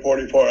carry a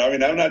 44. I'm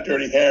not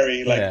Dirty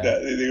Harry like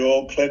the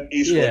old Clint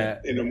Eastwood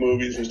in the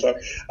movies and stuff.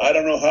 I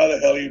don't know how the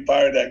hell he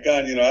fired that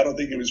gun. I don't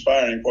think he was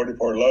firing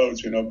 44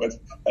 loads, but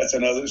that's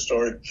another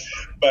story.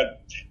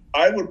 But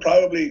I would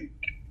probably,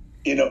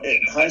 in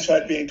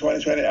hindsight being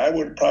 2020, I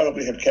would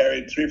probably have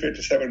carried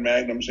 357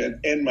 Magnums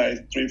in my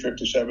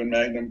 357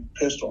 Magnum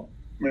pistol.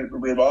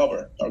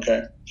 Revolver,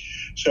 okay?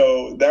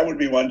 So that would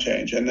be one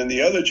change. And then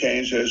the other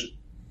change is,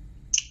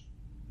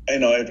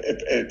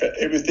 if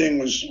everything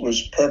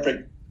was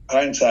perfect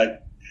hindsight,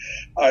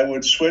 I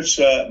would switch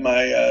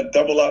my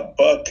double-up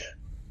buck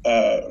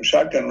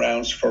shotgun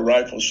rounds for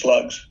rifle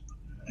slugs.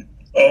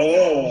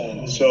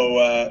 Oh. So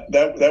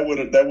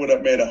that would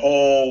have made a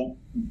whole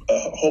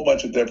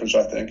bunch of difference,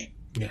 I think.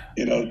 Yeah.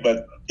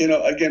 But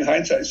again,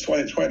 hindsight's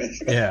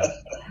 2020.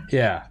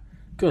 Yeah.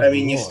 Good Lord.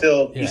 You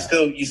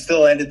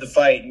still ended the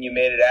fight and you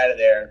made it out of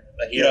there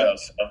a hero.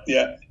 So.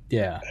 Yeah.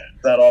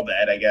 It's not all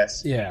bad, I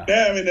guess. Yeah.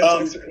 Yeah,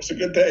 it's a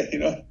good day,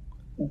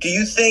 Do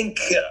you think...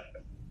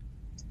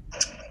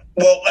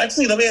 Well,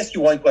 actually, let me ask you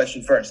one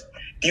question first.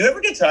 Do you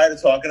ever get tired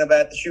of talking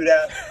about the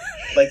shootout?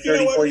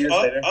 34 years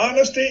later?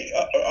 Honesty,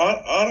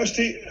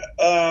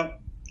 I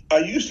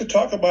used to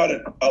talk about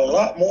it a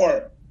lot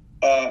more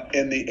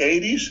in the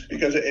 80s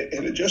because it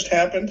had just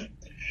happened.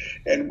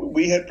 And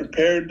we had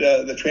prepared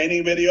the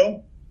training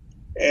video.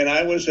 and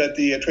I was at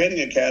the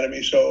training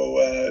academy, so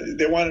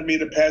they wanted me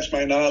to pass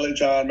my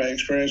knowledge on, my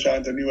experience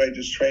on to new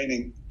agents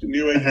training, to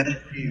new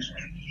agents.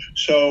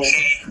 So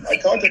I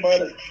talked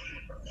about it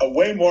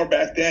way more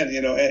back then,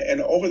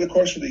 and over the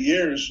course of the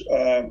years,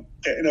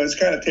 it's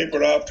kind of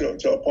tapered off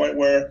to a point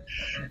where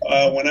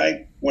when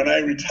I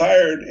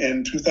retired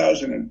in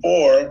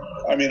 2004,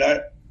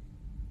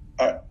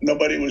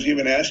 nobody was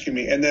even asking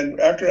me. And then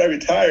after I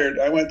retired,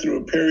 I went through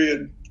a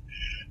period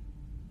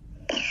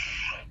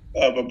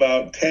of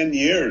about 10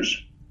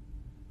 years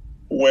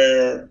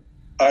where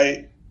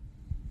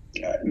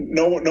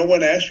no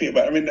one asked me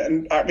about it.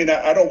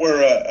 I don't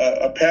wear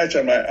a patch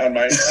on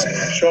my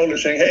shoulder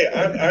saying, "Hey,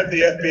 I'm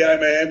the FBI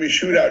Miami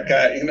shootout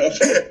guy,"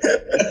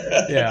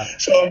 Yeah.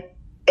 So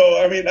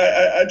I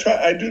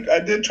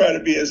did try to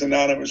be as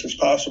anonymous as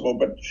possible,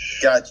 but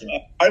gotcha.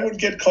 I would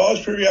get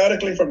calls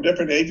periodically from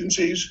different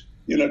agencies,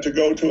 to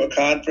go to a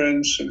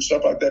conference and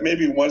stuff like that,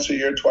 maybe once a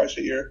year, twice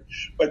a year.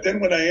 But then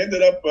when I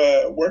ended up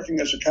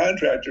working as a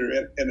contractor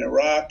in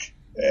Iraq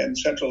and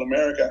Central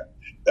America,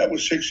 that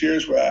was 6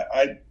 years where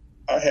I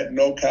had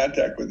no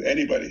contact with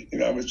anybody.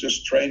 I was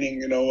just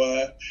training,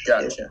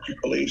 gotcha.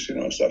 Police,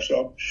 and stuff.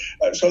 So,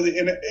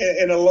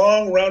 in a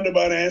long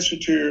roundabout answer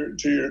to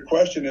your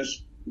question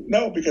is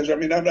no, because I'm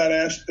not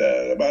asked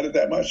about it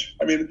that much.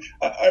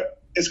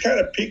 It's kind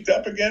of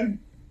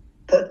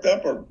perked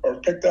up or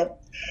picked up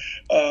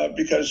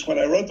because when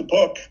I wrote the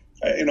book,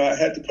 I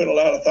had to put a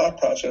lot of thought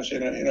process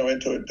into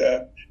it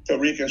to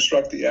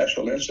reconstruct the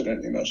actual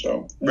incident.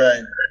 So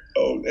right.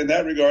 So in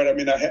that regard,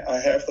 I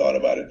have thought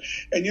about it,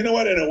 and you know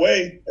what? In a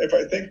way, if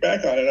I think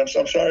back on it, I'm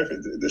sorry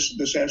if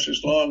this answer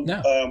is long.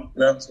 No,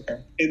 it's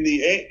okay. In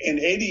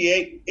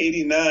 88,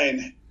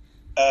 89,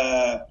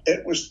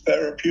 it was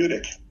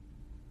therapeutic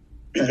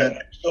because I'm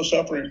still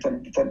suffering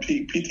from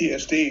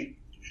PTSD,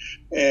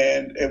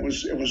 and it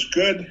was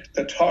good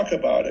to talk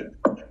about it.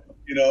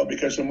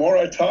 Because the more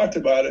I talked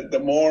about it, the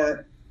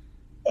more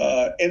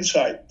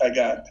insight I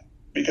got.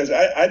 Because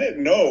I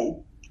didn't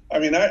know.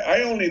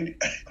 I only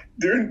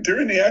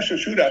during the actual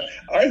shootout,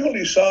 I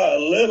only saw a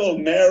little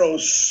narrow,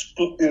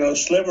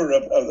 sliver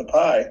of the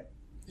pie.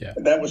 Yeah,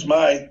 and that was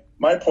my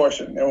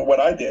portion and what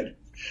I did.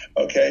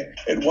 Okay,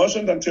 it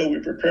wasn't until we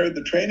prepared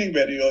the training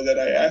video that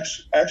I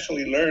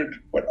actually learned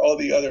what all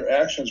the other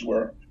actions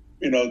were.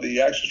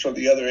 The actions from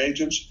the other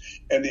agents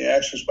and the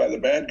actions by the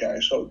bad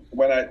guys. So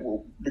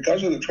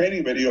because of the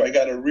training video, I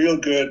got a real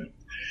good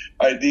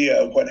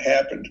idea of what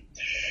happened.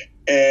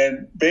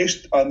 And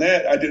based on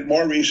that, I did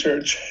more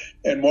research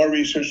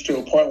to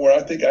a point where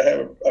I think I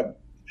have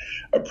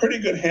a pretty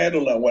good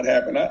handle on what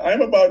happened.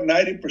 I'm about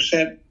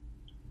 90%.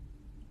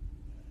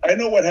 I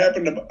know what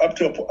happened up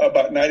to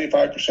about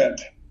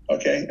 95%.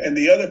 Okay. And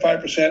the other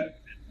 5%,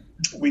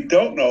 we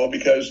don't know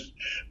because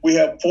we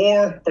have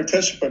 4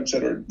 participants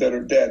that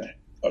are dead.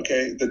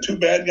 Okay, the 2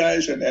 bad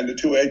guys and the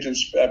 2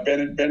 agents,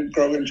 Ben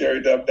Grogan,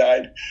 Jerry Dove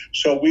died.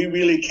 So we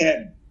really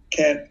can't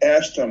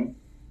ask them.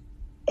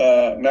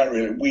 Not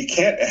really. We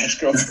can't ask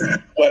them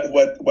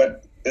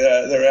what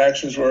their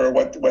actions were,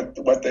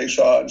 what they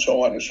saw, and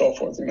so on and so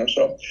forth.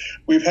 So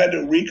we've had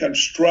to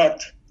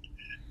reconstruct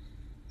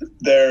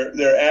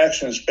their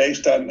actions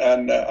based on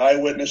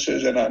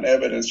eyewitnesses and on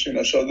evidence.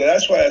 So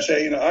that's why I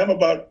say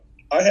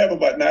I have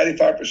about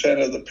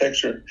 95% of the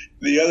picture.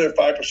 The other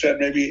 5%,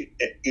 maybe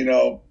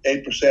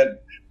 8%,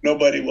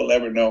 nobody will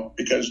ever know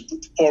because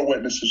 4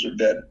 witnesses are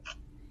dead.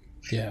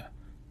 Yeah.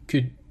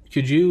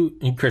 Could you,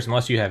 Chris?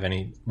 Unless you have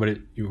any, were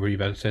you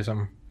about to say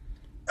something?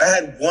 I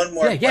had one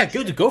more. Yeah,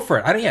 good. Go for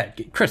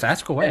it. Chris,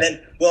 ask away. And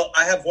then,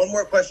 I have one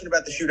more question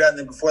about the shootout, and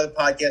then before the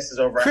podcast is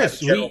over, Chris, I have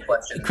a general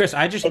question. Chris,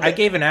 I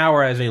gave an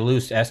hour as a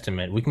loose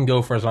estimate. We can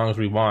go for as long as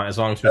we want, as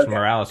long as Mr.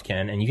 Mireles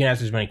can, and you can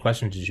ask as many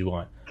questions as you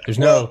want. There's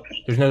no,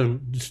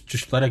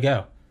 just let it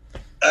go.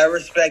 I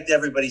respect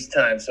everybody's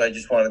time, so I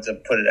just wanted to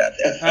put it out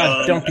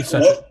there.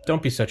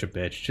 Don't be such a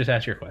bitch. Just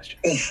ask your question.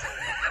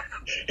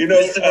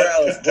 Mr.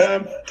 Mireles,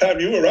 Tom,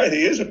 you were right.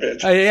 He is a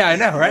bitch. Yeah, I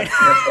know, right?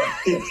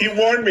 He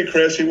warned me,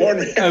 Chris. He warned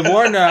me. I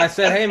warned her. I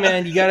said, "Hey,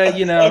 man, you gotta,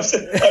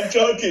 I'm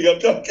joking.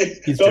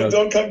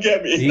 Don't come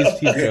get me. He's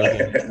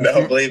joking.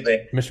 No, believe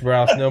me, Mr.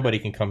 Mireles. Nobody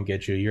can come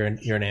get you. You're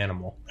an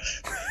animal.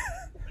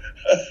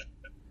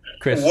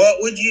 Chris, what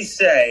would you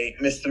say,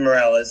 Mr.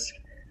 Mireles,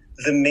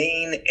 the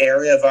main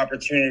area of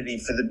opportunity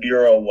for the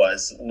Bureau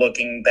was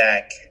looking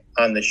back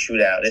on the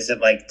shootout? Is it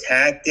like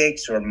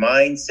tactics or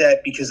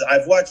mindset? Because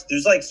I've watched,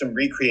 there's like some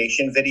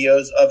recreation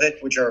videos of it,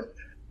 which are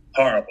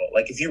horrible.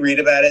 Like if you read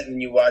about it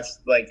and you watch,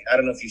 like, I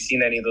don't know if you've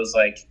seen any of those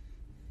like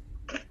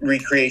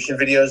recreation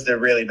videos, they're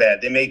really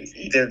bad.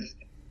 They're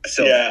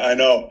so yeah, I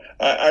know.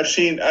 I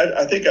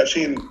think I've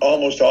seen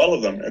almost all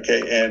of them. Okay.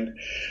 And,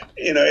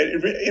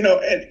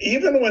 and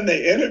even when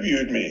they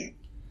interviewed me,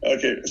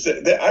 okay,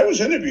 I was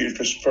interviewed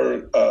for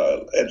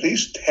at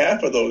least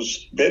half of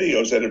those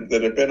videos that have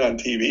been on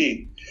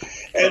TV,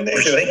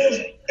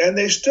 and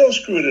they still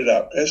screwed it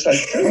up. It's like,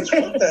 dude,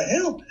 what the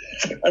hell?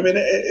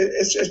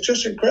 It's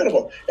just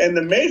incredible. And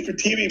the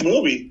made-for-TV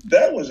movie,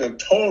 that was a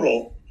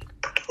total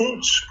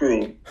poot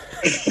screw.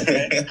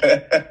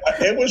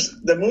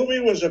 The movie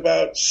was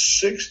about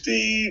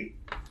 50%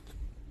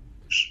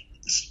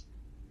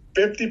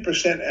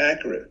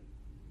 accurate.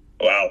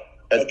 Wow,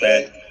 that's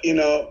bad. You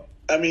know,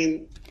 I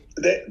mean,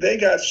 they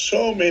got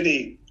so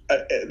many.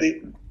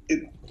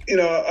 You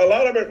know, a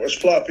lot of it was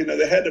fluff. You know,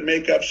 they had to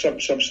make up some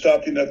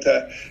stuff. You know,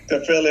 to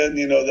fill in.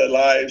 You know, the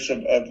lives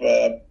of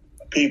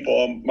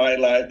people, my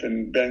life,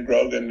 and Ben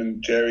Grogan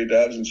and Jerry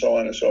Doves, and so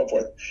on and so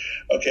forth.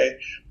 Okay.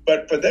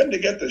 But for them to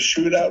get the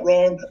shootout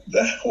wrong,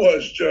 that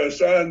was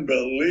just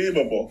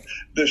unbelievable.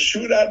 The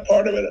shootout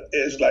part of it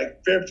is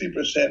like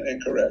 50%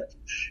 incorrect.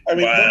 I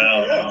mean,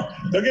 wow.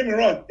 Don't get me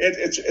wrong.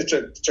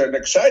 It's an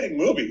exciting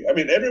movie. I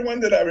mean, everyone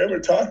that I've ever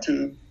talked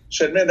to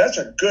said, man, that's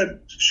a good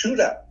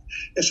shootout.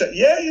 It said,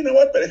 yeah, you know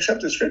what? But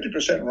except it's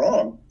 50%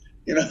 wrong.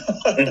 You know,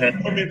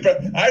 Mm-hmm. I mean,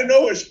 I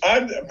know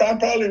I'm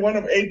probably one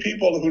of 8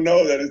 people who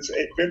know that it's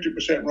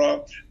 50%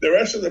 wrong. The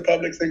rest of the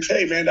public thinks,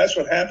 hey, man, that's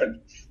what happened.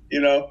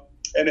 You know.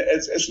 And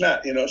it's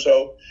not, you know,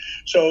 so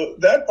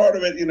that part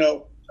of it, you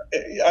know,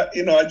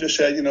 I just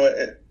said, you know,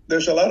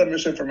 there's a lot of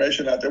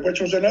misinformation out there, which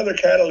was another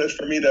catalyst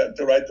for me to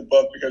write the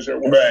book, because there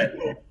was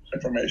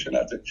information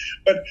out there.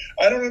 But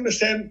I don't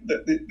understand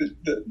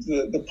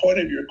the point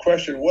of your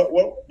question. What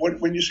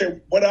when you say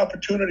what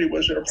opportunity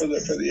was there for the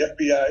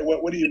FBI?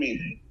 What do you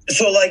mean?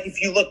 So, like,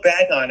 if you look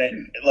back on it,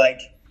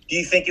 like, do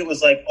you think it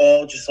was like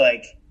all just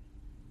like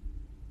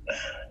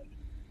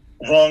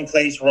wrong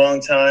place,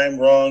 wrong time,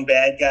 wrong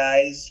bad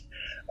guys?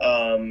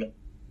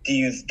 Do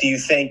you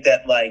think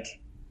that like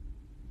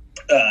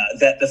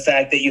that the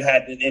fact that you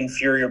had an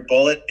inferior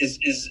bullet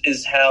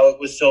is how it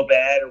was so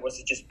bad, or was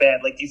it just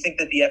bad? Like, do you think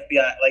that the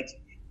FBI, like,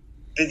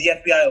 did the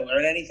FBI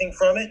learn anything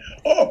from it?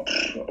 Oh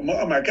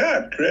my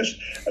God, Chris,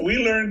 we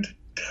learned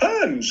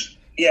tons.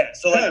 Yeah.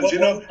 So like, what would you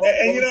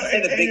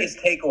say the biggest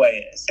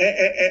takeaway is?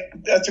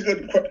 And that's a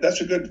good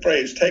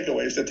phrase.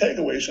 Takeaways. The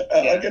takeaways.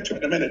 I'll get to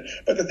it in a minute.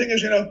 But the thing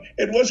is, you know,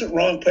 it wasn't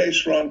wrong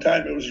place, wrong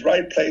time. It was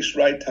right place,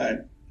 right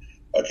time.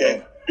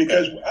 Okay,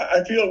 because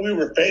I feel we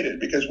were fated,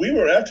 because we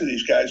were after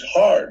these guys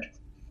hard.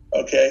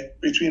 Okay,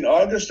 between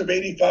August of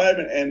 '85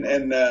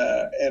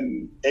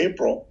 and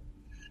April,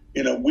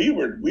 you know, we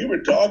were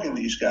dogging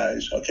these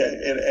guys. Okay,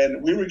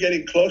 and we were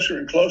getting closer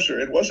and closer.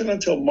 It wasn't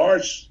until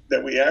March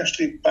that we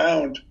actually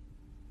found,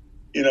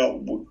 you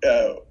know,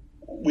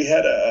 we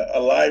had a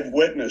live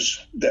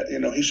witness that, you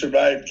know, he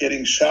survived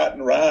getting shot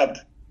and robbed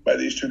by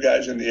these 2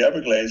 guys in the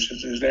Everglades.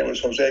 His name was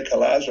Jose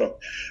Calazo.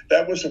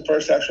 That was the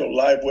first actual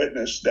live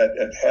witness that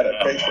had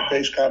a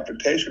face-to-face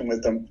confrontation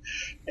with them.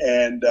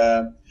 And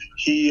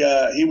he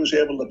was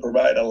able to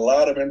provide a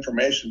lot of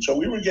information. So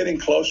we were getting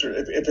closer.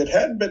 If it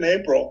hadn't been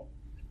April,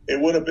 it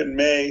would have been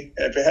May.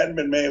 If it hadn't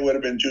been May, it would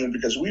have been June,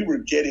 because we were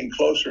getting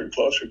closer and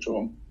closer to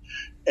them.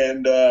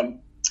 And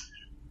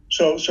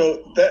so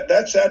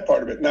that's that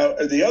part of it. Now,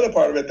 the other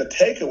part of it, the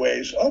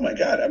takeaways, oh, my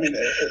God. I mean,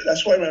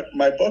 that's why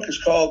my book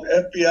is called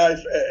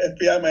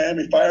FBI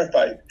Miami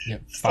Firefight.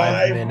 Yep.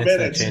 5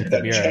 minutes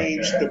that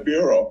changed the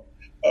Bureau.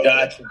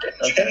 Gotcha.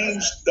 It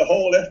changed the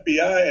whole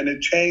FBI, and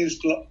it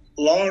changed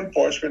law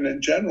enforcement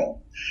in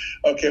general.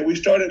 Okay, we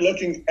started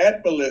looking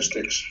at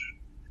ballistics.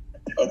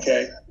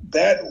 Okay,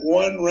 that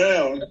one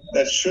round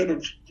that should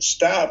have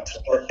stopped,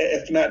 or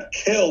if not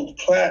killed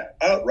Platt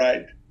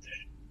outright,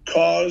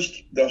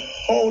 caused the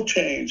whole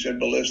change in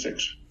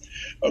ballistics.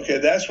 Okay,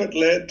 that's what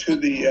led to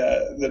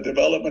the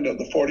development of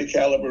the 40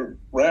 caliber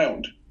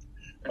round.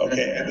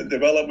 Okay, and the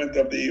development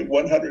of the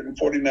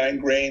 149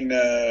 grain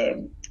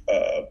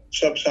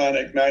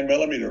subsonic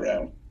 9mm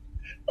round.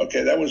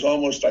 Okay, that was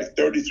almost like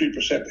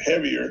 33%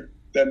 heavier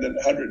than the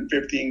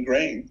 115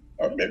 grain,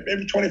 or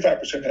maybe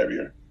 25%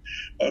 heavier.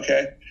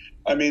 Okay,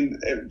 I mean,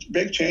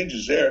 big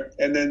changes there.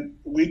 And then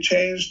we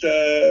changed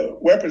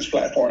weapons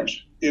platforms.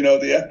 You know,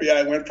 the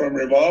FBI went from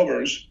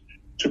revolvers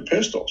to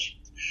pistols.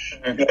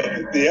 You know,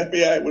 the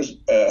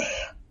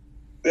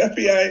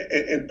FBI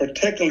in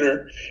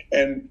particular,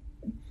 and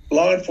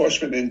law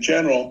enforcement in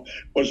general,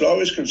 was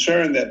always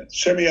concerned that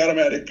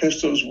semi-automatic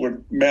pistols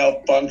would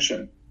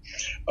malfunction.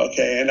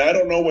 Okay, and I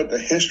don't know what the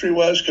history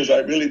was, because I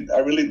really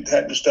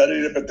hadn't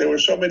studied it, but there were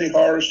so many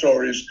horror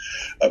stories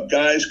of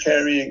guys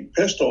carrying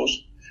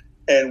pistols,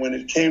 and when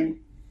it came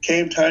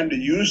time to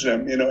use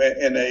them, you know,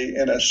 in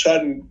a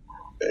sudden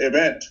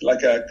event,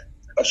 like a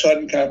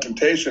sudden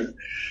confrontation,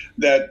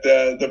 that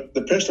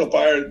the pistol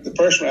fired the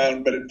first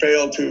round, but it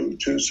failed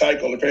to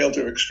cycle, it failed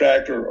to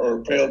extract,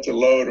 or failed to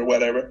load, or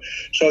whatever.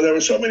 So there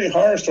were so many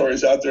horror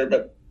stories out there,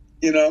 but,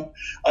 you know,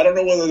 I don't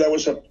know whether that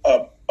was a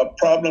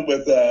problem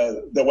with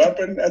the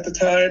weapon at the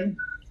time,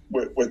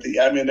 with the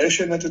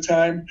ammunition at the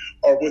time,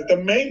 or with the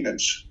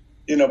maintenance,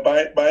 you know,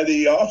 by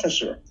the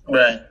officer.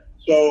 Right.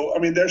 So, I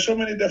mean, there's so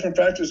many different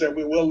factors that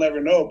we will never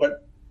know,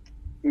 but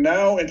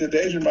now in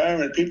today's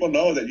environment, people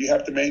know that you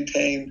have to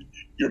maintain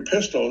your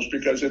pistols,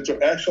 because it's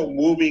an actual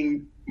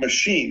moving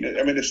machine.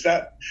 I mean, it's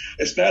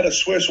not a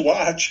Swiss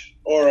watch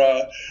or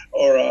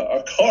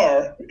a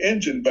car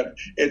engine, but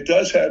it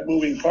does have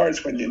moving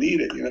parts when you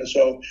need it, you know,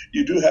 so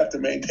you do have to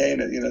maintain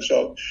it, you know.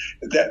 So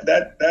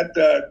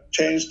that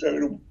changed.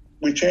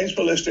 We changed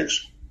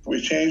ballistics. We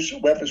changed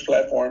weapons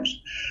platforms.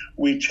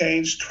 we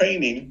changed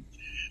training,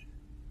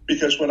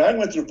 because when I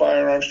went through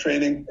firearms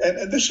training,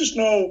 and this is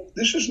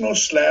no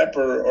slap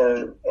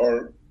or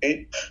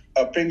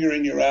a finger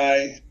in your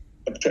eye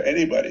to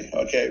anybody,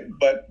 okay?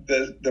 But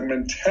the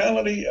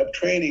mentality of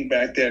training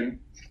back then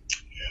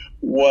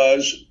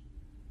was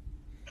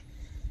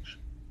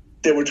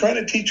they were trying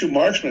to teach you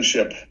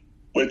marksmanship,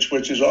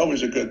 which is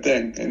always a good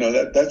thing. You know,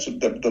 that's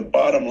the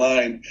bottom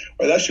line,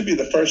 or that should be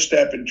the first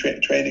step in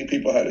training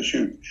people how to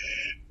shoot.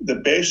 The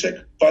basic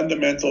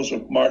fundamentals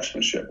of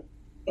marksmanship,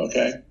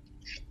 okay?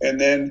 And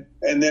then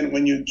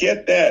when you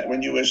get that,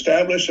 when you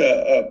establish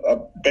a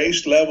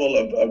base level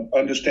of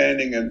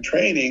understanding and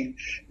training,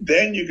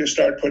 then you can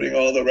start putting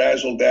all the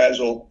razzle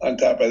dazzle on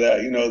top of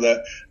that. You know,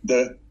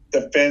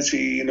 the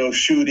fancy,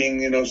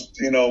 shooting,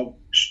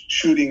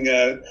 shooting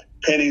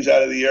pennies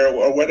out of the air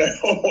or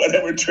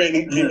whatever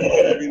training people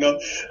have.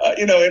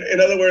 In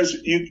other words,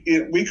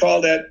 we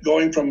call that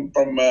going from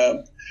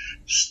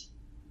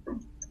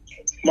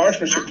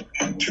marksmanship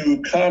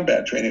to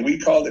combat training. We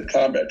called it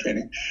combat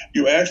training.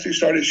 You actually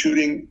started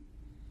shooting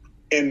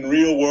in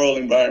real world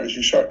environments.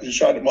 You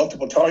shot at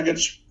multiple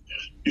targets.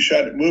 You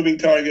shot at moving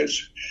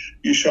targets.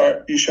 You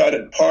shot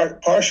at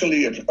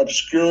partially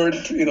obscured,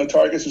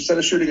 targets. Instead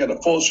of shooting at a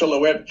full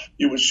silhouette,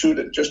 you would shoot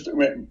at just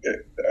an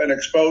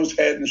exposed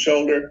head and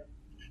shoulder.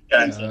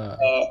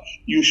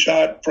 You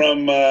shot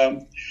from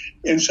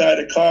inside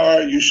a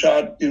car. You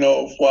shot,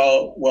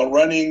 while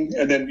running,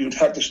 and then you'd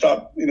have to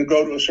stop,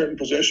 go to a certain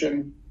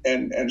position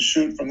and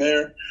shoot from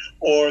there.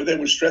 Or they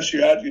would stress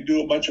you out. You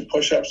do a bunch of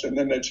push-ups, and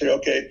then they'd say,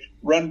 okay,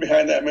 run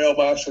behind that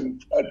mailbox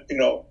and,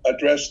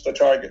 address the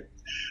target.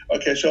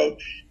 Okay, so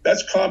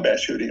that's combat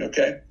shooting,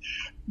 okay?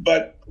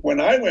 But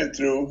when I went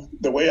through,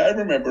 the way I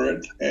remember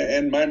it,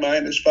 and my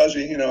mind is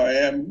fuzzy, I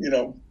am,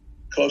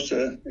 close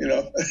to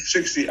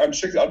 60.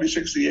 I'll be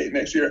 68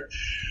 next year.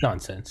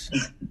 Nonsense.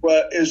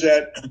 But is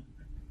that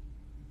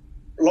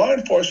law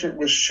enforcement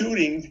was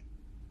shooting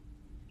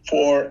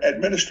for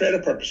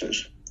administrative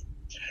purposes.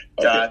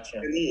 Okay?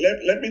 Gotcha.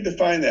 Let me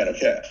define that.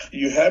 Okay,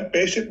 you have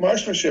basic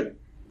marksmanship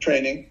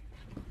training,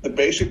 the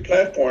basic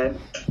platform,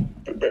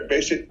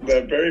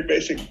 the very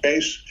basic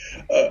base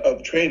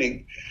of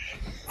training,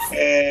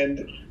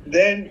 and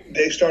then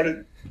they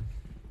started,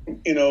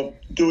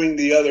 doing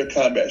the other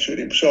combat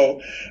shooting.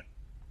 So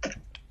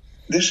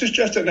this is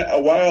just a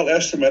wild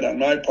estimate on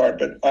my part,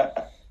 but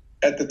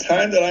at the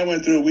time that I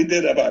went through, we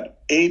did about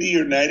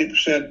 80 or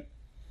 90%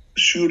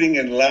 shooting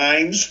in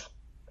lines.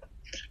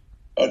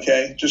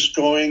 Okay, just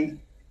going,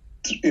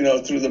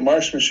 through the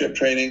marksmanship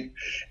training,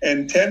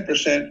 and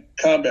 10%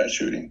 combat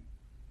shooting.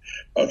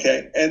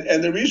 Okay,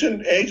 and the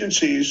reason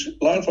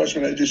law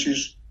enforcement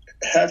agencies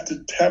have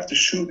to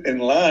shoot in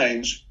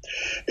lines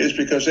is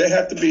because they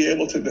have to be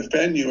able to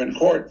defend you in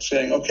court,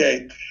 saying,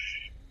 okay,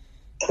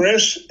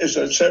 Chris is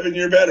a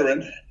 7-year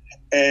veteran,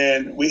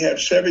 and we have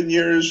 7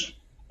 years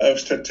of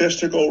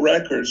statistical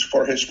records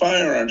for his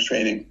firearms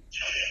training.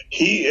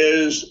 He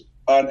is,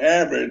 on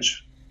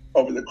average,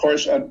 over the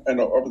course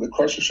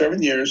of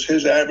 7 years,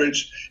 his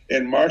average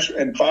in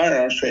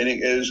firearms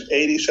training is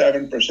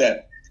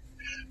 87%.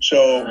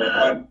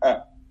 So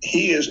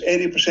he is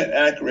 80%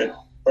 accurate,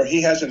 or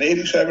he has an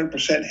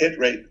 87% hit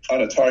rate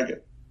on a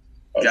target.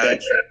 Okay.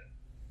 Gotcha.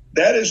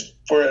 That is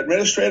for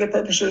administrative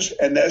purposes,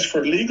 and that's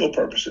for legal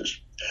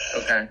purposes.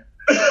 Okay.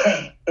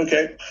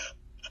 Okay.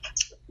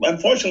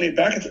 Unfortunately,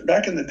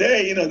 back in the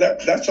day,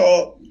 that's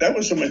all. That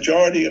was the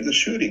majority of the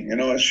shooting.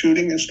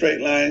 Shooting in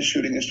straight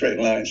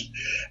lines.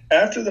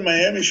 After the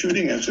Miami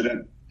shooting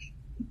incident,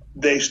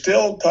 they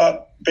still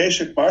taught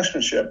basic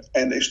marksmanship,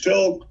 and they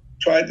still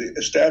tried to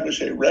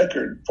establish a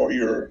record for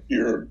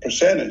your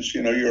percentage.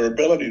 Your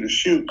ability to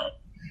shoot,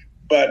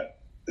 but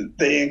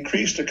they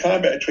increased the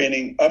combat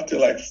training up to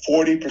like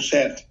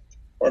 40%,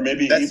 or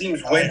maybe that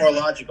seems way more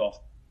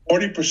logical.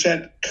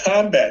 40%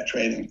 combat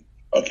training.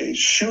 Okay,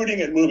 shooting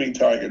at moving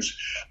targets,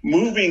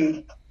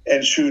 moving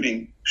and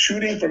shooting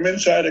from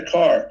inside a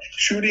car,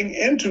 shooting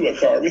into a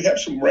car. We have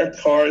some wrecked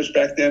cars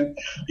back then.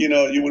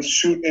 You would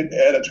shoot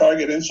at a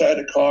target inside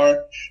a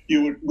car.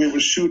 We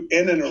would shoot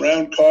in and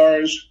around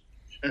cars.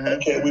 Mm-hmm.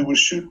 Okay, we would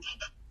shoot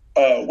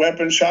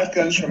weapons,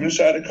 shotguns from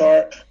inside a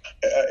car,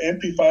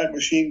 MP5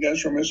 machine guns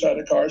from inside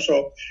a car.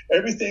 So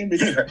everything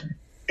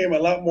became a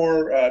lot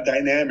more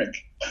dynamic.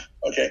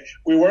 Okay,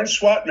 we weren't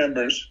SWAT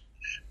members,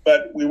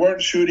 but we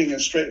weren't shooting in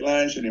straight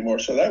lines anymore.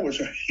 So that was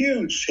a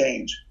huge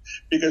change,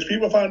 because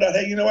people found out,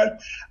 hey, you know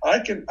what? I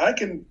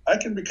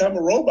can become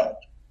a robot.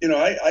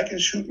 I can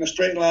shoot in a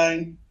straight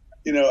line.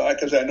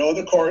 Because I know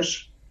the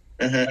course.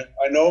 Mm-hmm.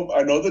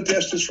 I know the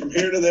distance from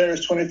here to there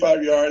is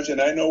 25 yards,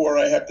 and I know where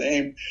I have to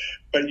aim.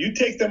 But you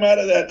take them out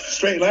of that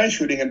straight line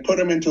shooting and put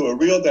them into a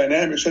real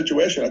dynamic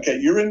situation. Okay,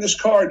 you're in this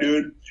car,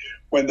 dude.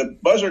 When the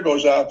buzzer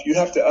goes off, you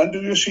have to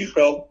undo your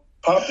seatbelt,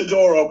 pop the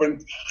door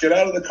open, get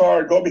out of the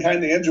car, go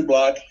behind the engine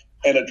block,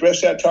 and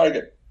address that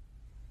target,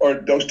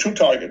 or those 2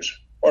 targets,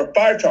 or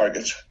 5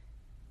 targets.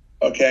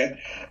 Okay,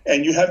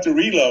 and you have to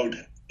reload.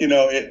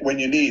 When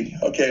you need.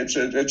 Okay, it's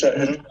a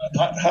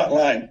hot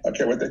line.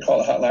 Okay, what they call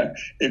a hot line.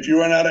 If you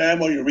run out of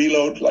ammo, you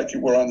reload like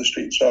you were on the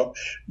street. So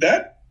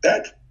that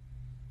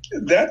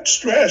that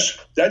stress,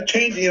 that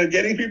change,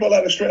 getting people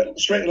out of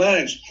straight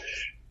lines,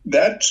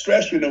 that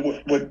stress,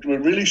 would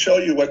really show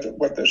you what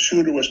the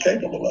shooter was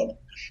capable of.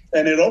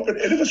 And it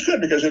was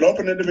good because it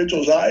opened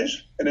individuals'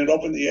 eyes and it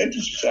opened the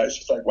agency's eyes.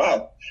 It's like,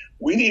 wow,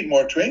 we need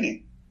more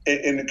training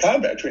in the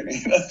combat training.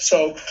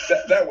 So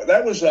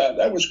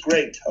that was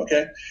great.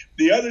 Okay.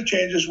 The other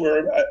changes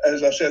were,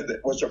 as I said,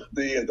 was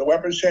the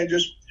weapons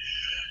changes.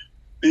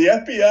 The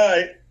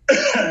FBI,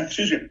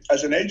 excuse me,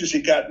 as an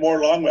agency got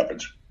more long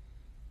weapons.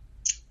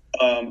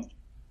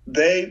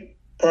 They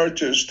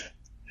purchased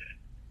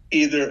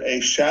either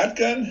a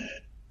shotgun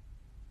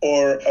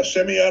or a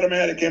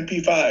semi-automatic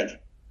MP5.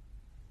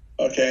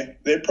 Okay,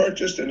 they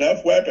purchased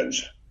enough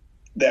weapons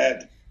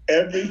that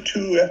every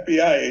 2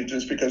 FBI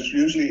agents, because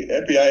usually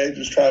FBI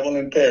agents travel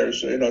in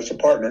pairs, so, it's a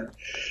partner.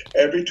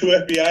 Every 2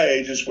 FBI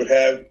agents would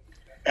have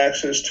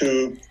access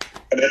to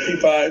an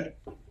MP5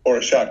 or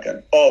a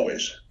shotgun,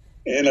 always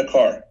in a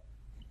car.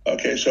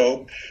 Okay,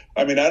 so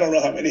I don't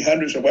know how many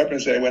hundreds of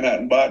weapons they went out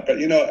and bought, but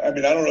I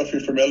don't know if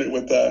you're familiar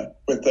with the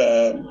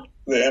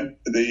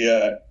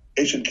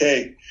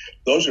H&K.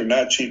 Those are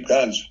not cheap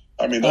guns.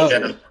 Those are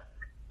guns.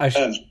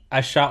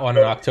 I shot one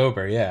in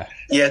October. Yeah.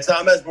 Yeah,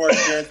 Tom has more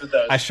experience with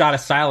those. I shot a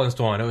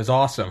silenced one. It was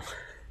awesome.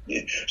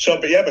 Yeah.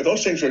 But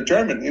those things are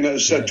German.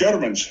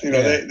 Germans.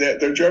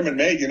 They're German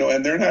made.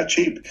 And they're not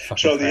cheap.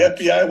 So the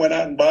FBI went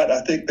out and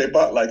I think they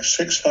bought like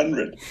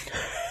 600.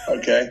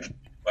 Okay.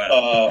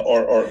 Wow.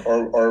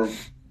 Or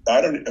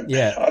I don't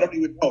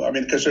even know.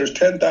 Because there's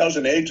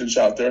 10,000 agents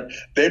out there.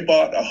 They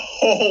bought a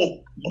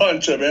whole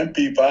bunch of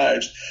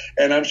MP5s,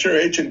 and I'm sure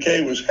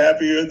H&K was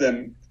happier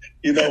than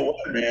what,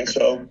 man.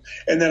 So,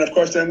 and then of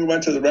course, we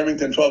went to the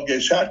Remington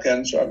 12-gauge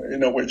shotguns,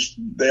 which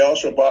they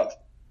also bought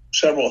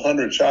several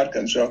hundred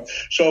shotguns.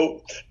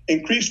 So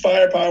increased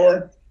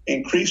firepower,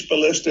 increased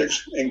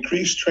ballistics,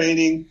 increased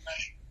training,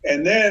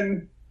 and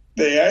then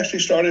they actually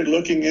started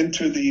looking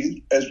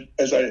into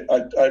as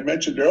I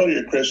mentioned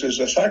earlier, Chris, is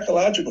the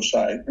psychological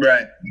side.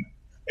 Right.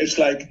 It's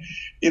like,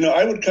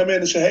 I would come in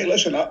and say, hey,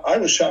 listen, I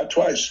was shot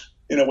twice,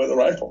 with a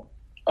rifle.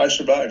 I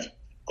survived.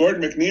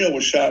 Gordon McNeil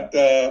was shot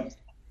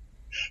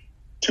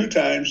 2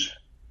 times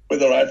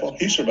with a rifle.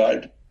 He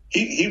survived.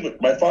 He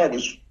by far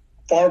was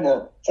far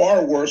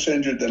worse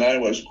injured than I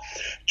was.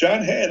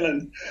 John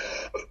Hanlon,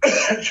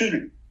 excuse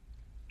me.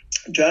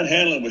 John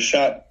Hanlon was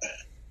shot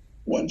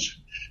once.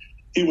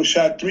 He was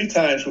shot 3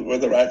 times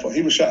with a rifle.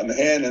 He was shot in the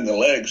hand and the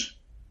legs,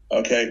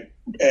 okay,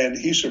 and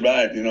he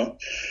survived,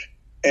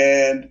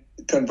 And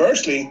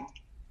conversely,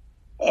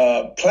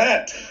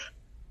 Platt,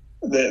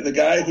 the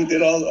guy who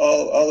did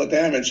all the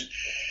damage,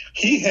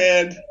 he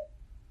had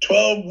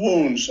 12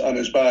 wounds on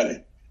his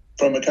body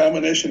from a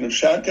combination of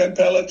shotgun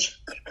pellets,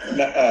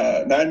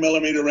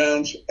 9mm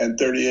rounds, and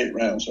 38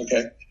 rounds,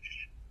 okay?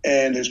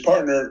 And his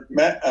partner,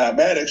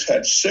 Maddox,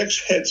 had 6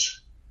 hits,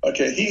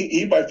 okay?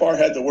 He by far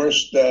had the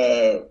worst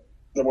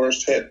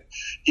hit.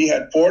 He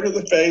had 4 to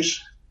the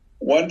face,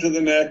 1 to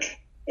the neck,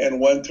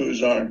 and 1 to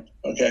his arm,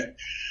 okay?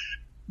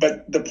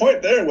 But the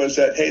point there was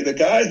that, hey, the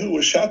guy who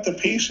was shot to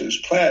pieces,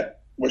 Platt,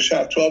 was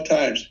shot 12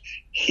 times.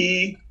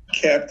 He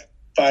kept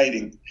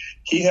fighting.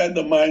 He had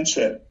the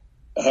mindset,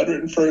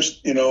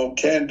 101st,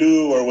 can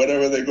do, or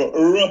whatever they go,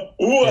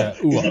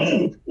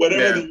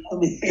 whatever the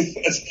army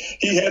is.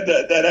 He had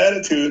that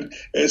attitude.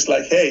 It's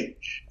like, hey,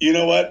 you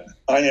know what?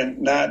 I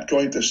am not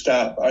going to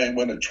stop. I am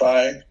going to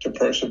try to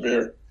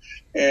persevere.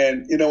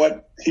 And you know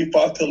what? He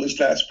fought till his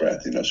last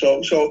breath.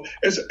 So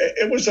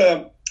it was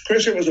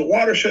Chris. It was a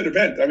watershed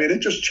event. It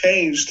just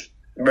changed,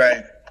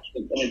 right?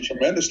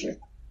 Tremendously,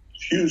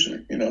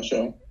 hugely.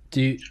 So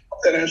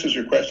that answers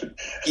your question.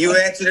 You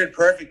answered it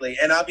perfectly,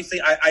 and obviously,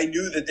 I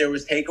knew that there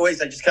was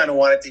takeaways. I just kind of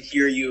wanted to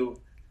hear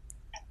you,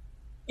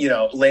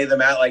 lay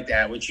them out like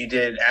that, which you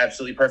did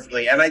absolutely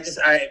perfectly. And I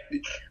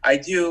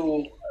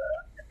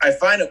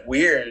find it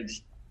weird.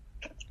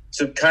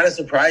 So kind of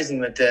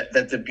surprising that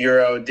the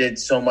Bureau did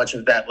so much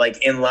of that,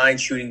 like inline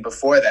shooting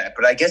before that.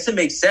 But I guess it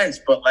makes sense.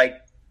 But I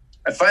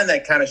find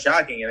that kind of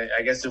shocking. And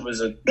I guess it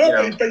was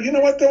but you know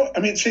what though?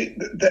 See,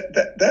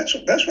 that's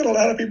what a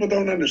lot of people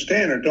don't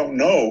understand or don't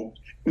know.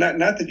 Not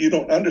that you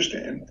don't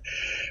understand.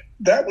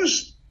 That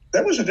was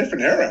a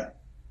different era.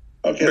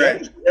 Okay,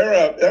 right.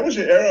 That was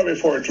the era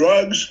before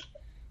drugs.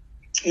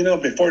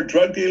 Before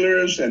drug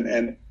dealers and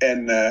Mac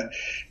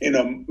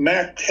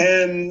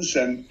 10s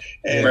and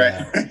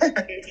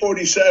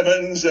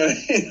 47s.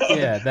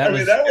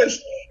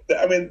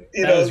 That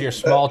was your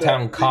small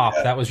town cop.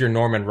 That was your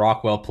Norman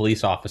Rockwell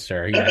police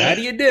officer. How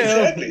do you do?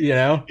 Exactly. You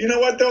know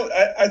what though?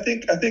 I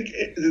think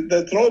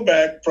the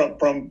throwback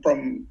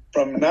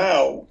from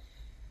now,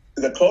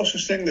 the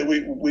closest thing that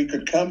we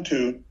could come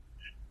to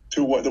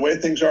what the way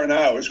things are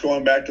now is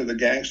going back to the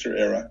gangster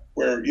era,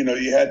 where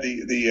you had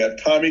the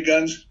Tommy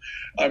guns.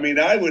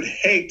 I would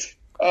hate.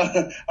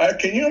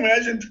 Can you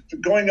imagine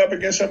going up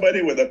against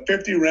somebody with a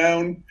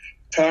 50-round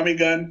Tommy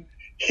gun?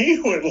 he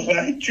would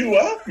light you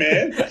up,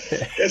 man.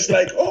 It's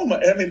like, oh my!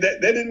 I mean, they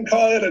didn't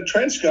call it a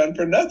trench gun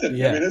for nothing.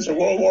 Yeah. I mean, it's a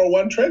World War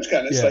I trench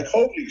gun. It's like,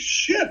 holy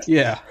shit!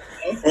 Yeah.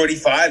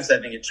 45s, I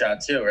think it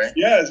shot too, right?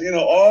 Yes,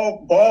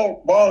 all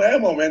ball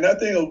ammo, man. That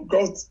thing will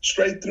go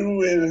straight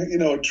through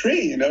in a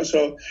tree.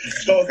 So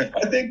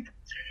I think.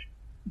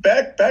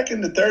 Back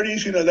in the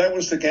 30s, that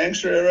was the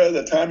gangster era,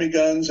 the Tommy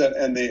guns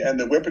and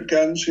the whippet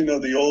guns.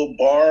 The old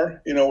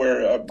bar,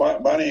 where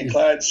Bonnie and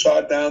Clyde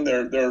sawed down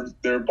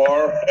their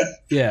bar.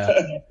 Yeah.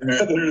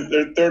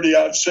 their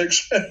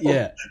 30-06.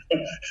 Yeah.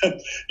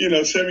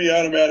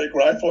 Semi-automatic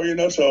rifle.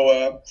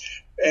 So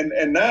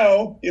and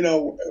now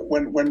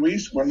when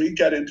we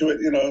got into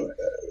it,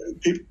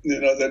 people,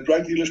 the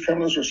drug dealers,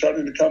 criminals were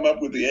starting to come up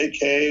with the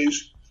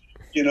AKs,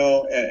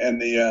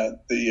 and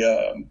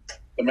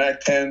the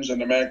Mac 10s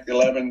and the Mac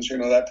 11s,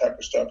 that type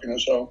of stuff,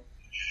 So,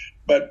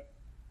 but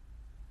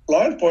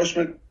law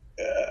enforcement,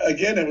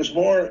 again, it was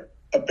more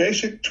a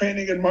basic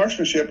training in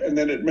marksmanship and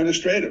then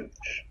administrative.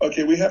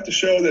 Okay, we have to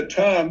show that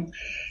Tom,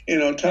 he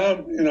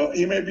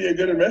may be a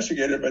good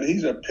investigator, but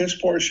he's a piss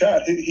poor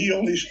shot. He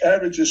only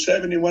averages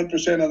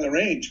 71% on the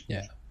range.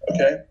 Yeah.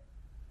 Okay.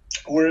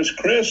 Whereas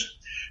Chris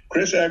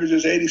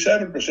averages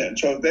 87%.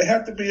 So they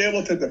have to be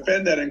able to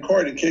defend that in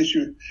court in case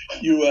you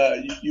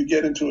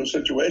get into a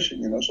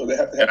situation, so they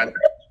have to have.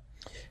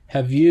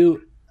 Have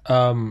you,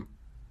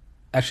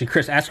 actually,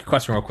 Chris, ask a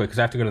question real quick because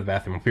I have to go to the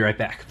bathroom. I'll be right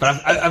back.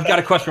 But I've got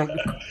a question.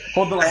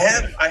 Hold the line.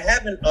 I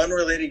have an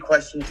unrelated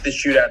question to the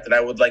shootout that I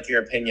would like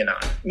your opinion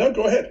on. No,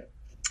 go ahead.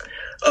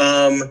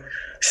 And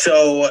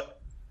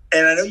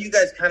I know you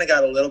guys kind of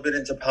got a little bit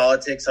into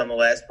politics on the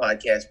last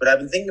podcast, but I've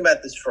been thinking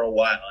about this for a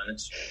while, and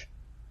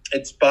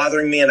it's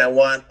bothering me, and I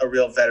want a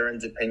real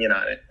veteran's opinion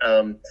on it.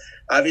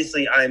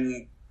 Obviously,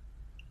 I'm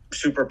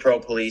super pro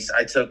police.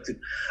 I took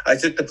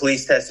the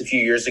police test a few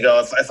years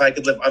ago. If I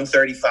could live, I'm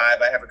 35.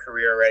 I have a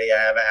career already. I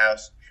have a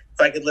house.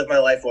 If I could live my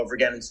life over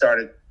again and start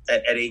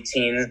at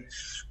 18,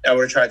 I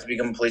would have tried to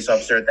become a police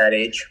officer at that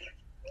age.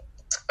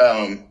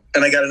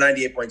 And I got a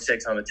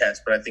 98.6 on the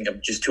test, but I think I'm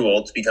just too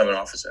old to become an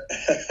officer.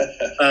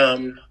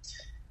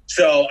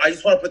 So I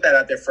just want to put that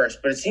out there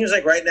first. But it seems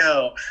like right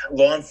now,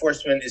 law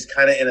enforcement is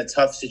kind of in a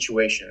tough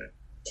situation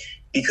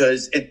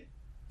because it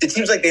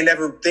seems like they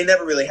never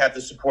really have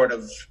the support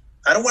of,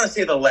 I don't want to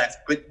say the left,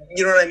 but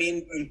you know what I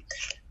mean?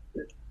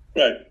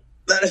 Right.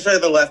 Not necessarily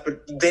the left,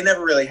 but they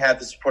never really had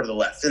the support of the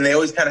left. And they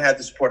always kind of had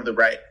the support of the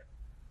right.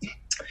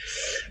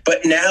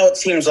 But now it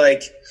seems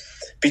like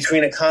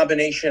between a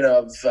combination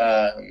of,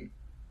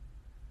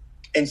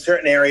 in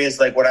certain areas,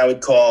 like what I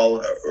would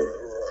call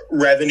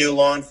revenue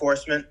law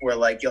enforcement, where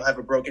like you'll have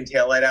a broken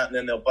taillight out and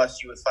then they'll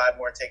bust you with 5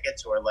 more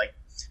tickets. Or like,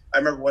 I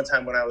remember one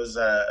time when I was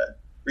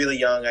really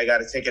young, I got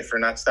a ticket for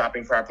not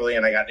stopping properly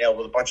and I got nailed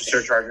with a bunch of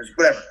surcharges,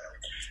 whatever.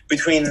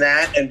 Between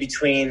that and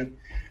between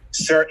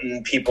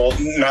certain people,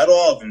 not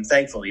all of them,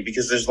 thankfully,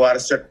 because there's a lot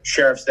of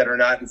sheriffs that are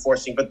not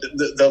enforcing, but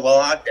the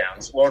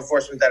lockdowns, law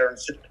enforcement that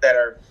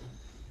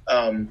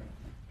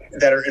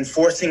are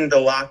enforcing the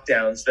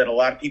lockdowns that a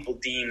lot of people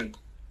deem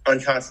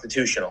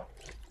unconstitutional.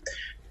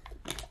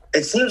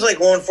 It seems like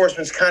law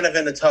enforcement's kind of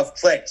in a tough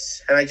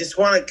place, and I just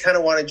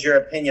wanted your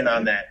opinion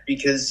on that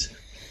because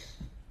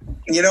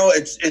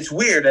it's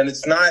weird and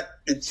it's not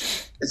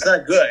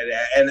good.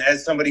 And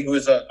as somebody who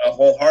is a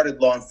wholehearted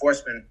law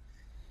enforcement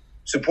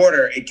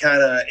supporter,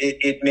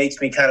 it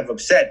makes me kind of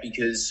upset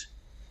because,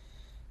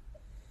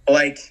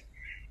 you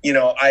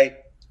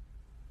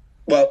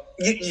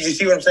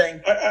see what I'm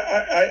saying?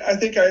 I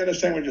think I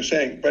understand what you're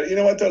saying, but you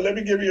know what though? Let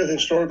me give you a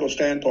historical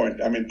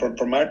standpoint. I mean,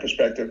 from my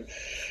perspective,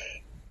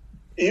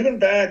 even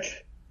back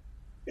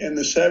in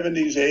the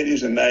 70s,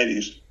 80s, and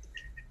 90s,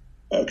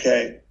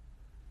 okay,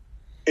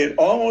 it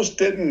almost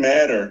didn't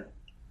matter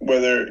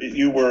whether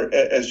you were,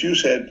 as you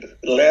said,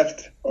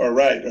 left or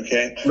right,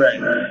 okay?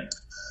 Right.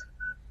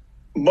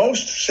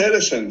 Most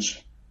citizens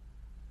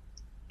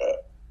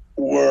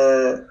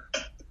were,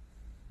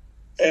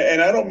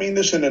 and I don't mean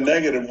this in a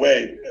negative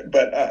way,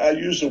 but I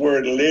use the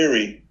word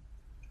leery.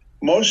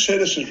 Most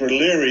citizens were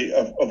leery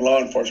of law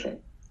enforcement.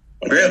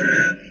 Okay?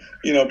 Really?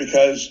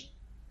 Because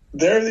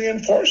they're the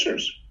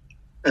enforcers.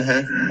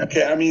 Uh-huh.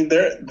 Okay, I mean,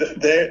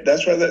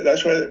 that's why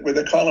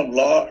they call them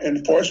law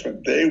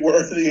enforcement. They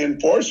were the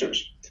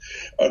enforcers.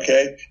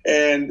 Okay,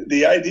 and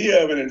the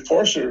idea of an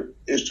enforcer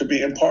is to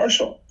be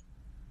impartial.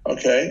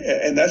 Okay,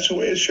 and that's the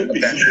way it should be.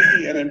 You should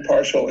be an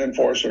impartial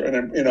enforcer, and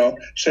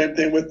same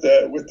thing with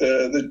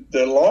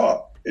the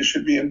law. It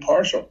should be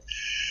impartial.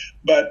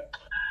 But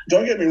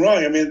don't get me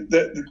wrong. I mean,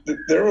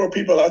 there were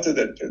people out there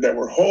that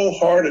were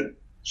wholehearted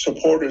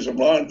supporters of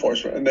law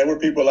enforcement, and there were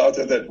people out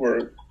there that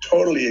were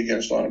totally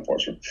against law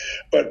enforcement.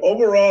 But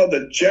overall,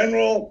 the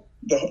general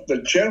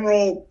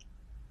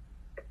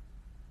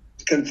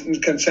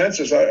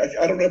consensus,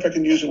 I don't know if I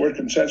can use the word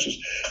consensus,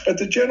 but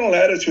the general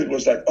attitude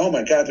was like, oh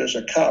my God, there's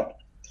a cop.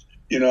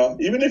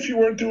 Even if you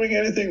weren't doing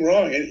anything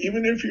wrong, and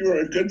even if you were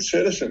a good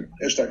citizen,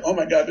 it's like, oh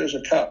my God, there's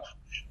a cop.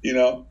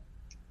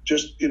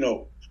 Just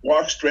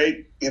walk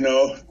straight,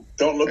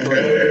 Don't look around,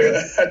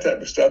 that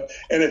type of stuff.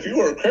 And if you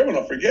were a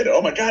criminal, forget it.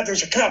 Oh my God,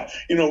 there's a cop,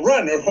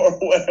 run or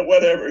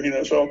whatever,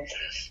 so,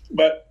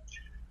 but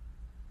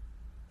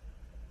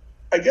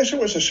I guess it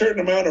was a certain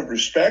amount of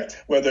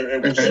respect, whether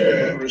it was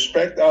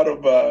respect out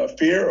of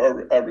fear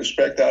or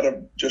respect out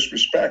of just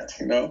respect,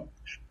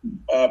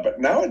 But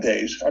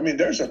nowadays,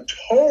 there's a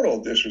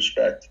total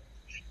disrespect,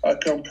 a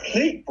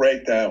complete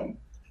breakdown.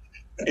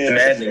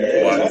 I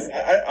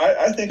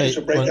think it's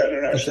a breakdown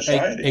in our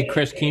society. Hey,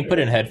 Chris, can you put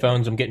in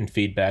headphones? I'm getting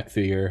feedback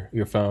through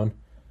your phone.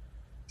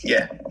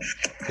 Yeah.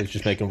 It's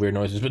just making weird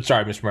noises. But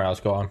sorry, Mr.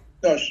 Mireles, go on.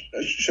 No,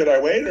 should I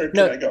wait or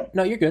can I go?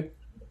 No, you're good.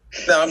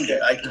 No, I'm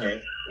good. I can hear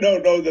you. No.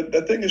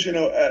 The thing is,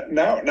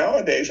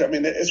 nowadays,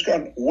 it's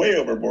gone way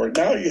overboard.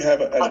 Now you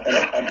have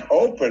an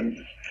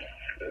open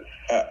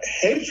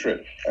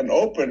hatred, an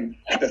open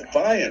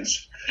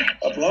defiance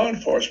of law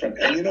enforcement,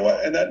 and you know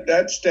what? And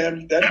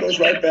that goes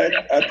right back.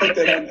 I put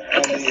that I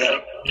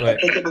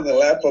put it in the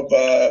lap of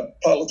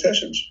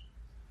politicians,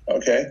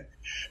 okay?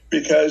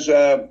 Because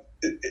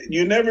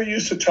you never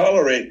used to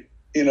tolerate,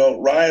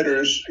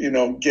 rioters,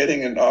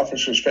 getting in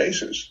officers'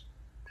 faces.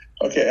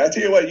 Okay, I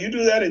tell you what, you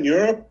do that in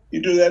Europe,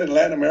 you do that in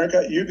Latin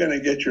America, you're going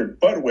to get your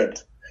butt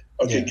whipped.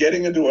 Okay, yeah.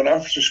 Getting into an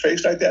officer's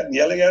face like that and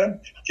yelling at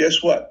him,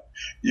 guess what?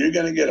 You're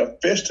going to get a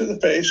fist to the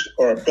face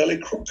or a belly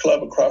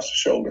club across the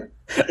shoulder,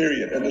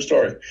 period, in the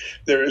story.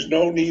 There is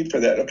no need for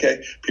that,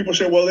 okay? People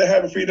say, well, they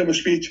have a freedom of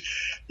speech.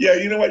 Yeah,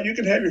 you know what? You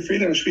can have your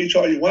freedom of speech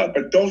all you want,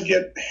 but don't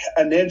get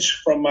an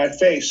inch from my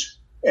face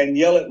and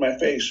yell at my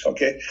face,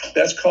 okay?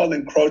 That's called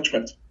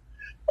encroachment.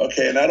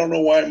 Okay, and I don't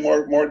know why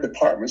more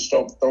departments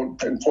don't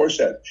enforce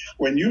that.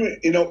 When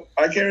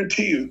I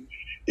guarantee you,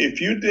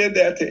 if you did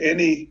that to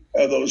any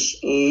of those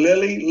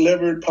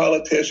lily-livered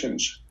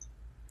politicians,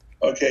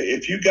 okay,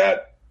 if you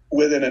got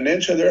within an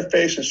inch of their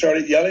face and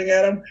started yelling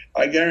at them,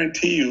 I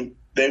guarantee you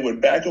they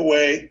would back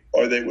away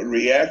or they would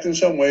react in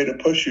some way to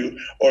push you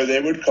or they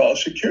would call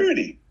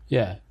security.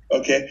 Yeah.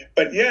 Okay,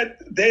 but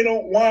yet they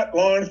don't want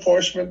law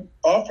enforcement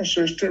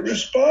officers to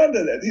respond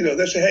to that.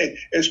 They say, hey,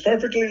 it's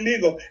perfectly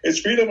legal.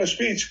 It's freedom of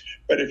speech.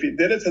 But if you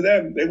did it to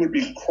them, they would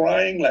be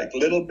crying like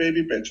little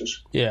baby bitches.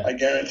 Yeah. I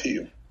guarantee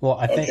you. Well,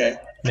 I think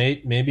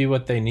maybe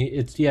what they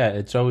need, you're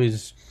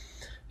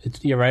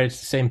right. It's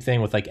the same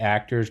thing with like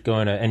actors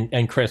going to,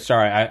 and Chris,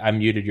 sorry, I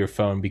muted your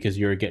phone because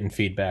you were getting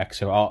feedback.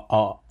 So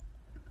I'll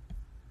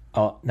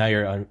now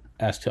you're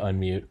asked to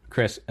unmute.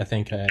 Chris, I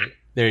think, there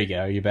you go.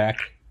 Are you back?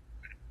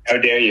 How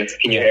dare you?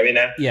 Can you hear me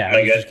now? Yeah,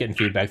 I was just getting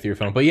feedback through your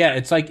phone. But yeah,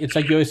 it's like you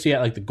always see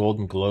at like the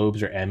Golden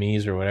Globes or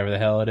Emmys or whatever the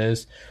hell it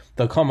is.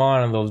 They'll come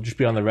on and they'll just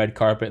be on the red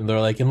carpet and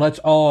they're like, and let's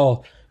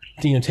all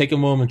take a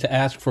moment to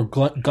ask for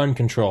gun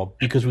control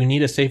because we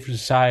need a safer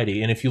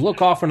society. And if you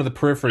look off into the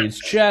periphery,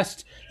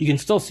 you can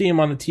still see them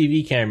on the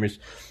TV cameras.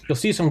 You'll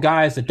see some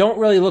guys that don't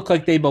really look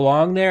like they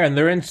belong there, and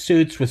they're in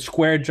suits with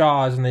square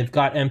jaws and they've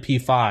got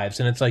MP5s.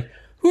 And it's like,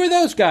 who are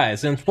those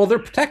guys? And they're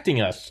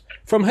protecting us.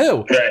 From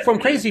who? Right. From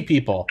crazy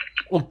people.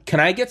 Well, can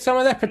I get some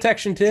of that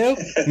protection too?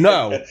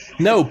 No,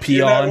 peon.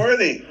 You're not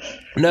worthy.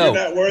 No, You're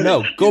not worthy.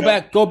 No. Go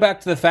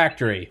back to the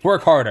factory.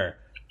 Work harder.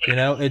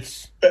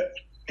 It's. But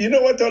you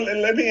know what though?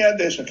 Let me add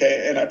this,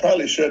 okay? And I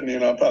probably shouldn't.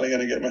 I'm probably going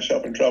to get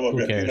myself in trouble. Who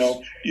But cares?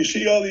 you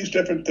see all these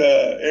different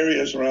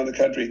areas around the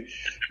country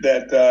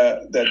that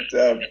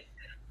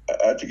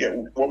I forget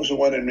what was the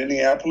one in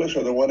Minneapolis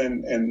or the one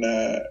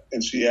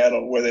in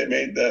Seattle where they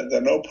made the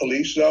no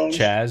police zones.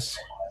 Chaz.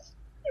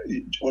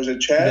 Was it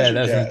Chaz?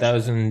 Yeah, that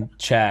was in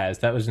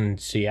Chaz. That was in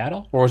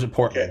Seattle, or was it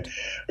Portland?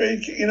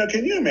 Okay.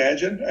 Can you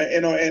imagine?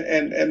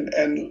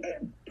 And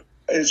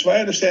it's my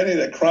understanding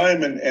that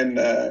crime in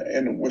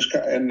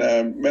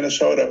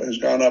Minnesota has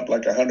gone up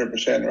like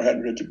 100% or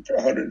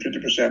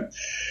 150%.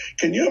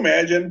 Can you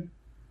imagine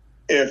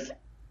if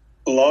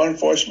law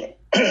enforcement,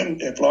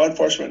 excuse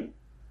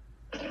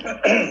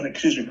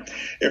me,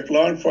 if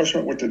law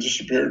enforcement were to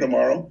disappear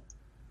tomorrow?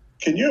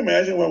 Can you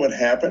imagine what would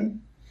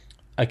happen?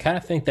 I kind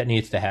of think that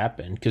needs to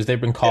happen because they've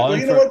been calling. Well,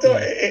 you know what though?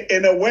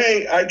 In a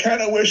way, I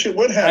kind of wish it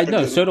would happen. I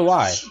know, so do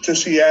I. To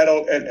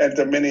Seattle and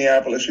to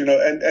Minneapolis,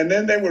 and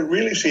then they would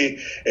really see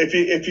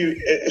if you.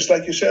 It's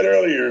like you said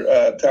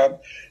earlier, Tom.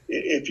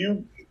 If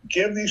you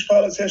give these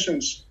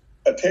politicians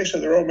a taste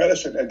of their own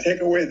medicine and take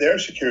away their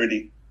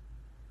security,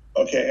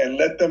 okay, and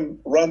let them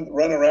run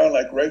around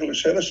like regular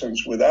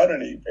citizens without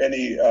any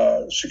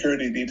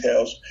security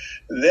details,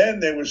 then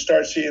they would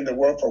start seeing the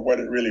world for what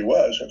it really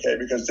was, okay?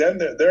 Because then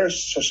they're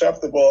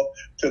susceptible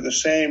to the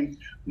same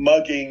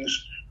muggings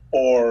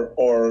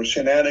or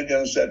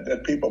shenanigans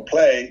that people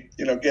play,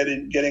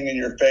 getting in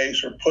your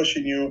face or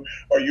pushing you,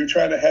 or you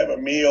trying to have a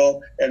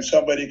meal and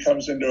somebody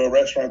comes into a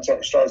restaurant,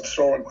 starts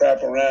throwing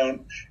crap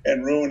around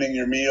and ruining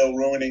your meal,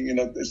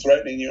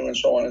 threatening you and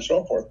so on and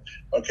so forth,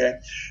 okay?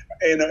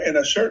 In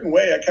a certain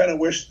way, I kind of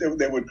wish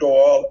they would go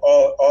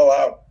all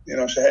out,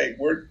 say, hey,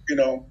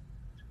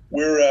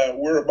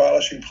 we're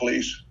abolishing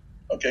police.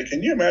 Okay,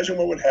 can you imagine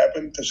what would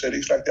happen to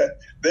cities like that?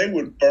 They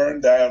would burn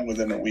down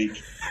within a week.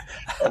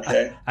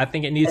 Okay, I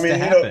think it needs to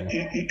happen.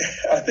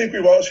 I think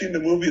we've all seen the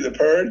movie The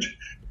Purge,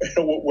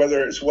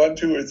 whether it's 1,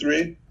 2, or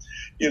 3.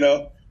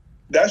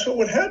 that's what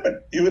would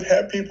happen. You would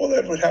have people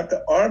that would have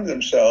to arm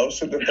themselves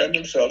to defend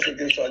themselves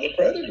against other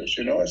predators.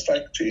 It's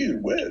like, gee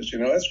whiz,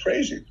 that's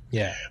crazy.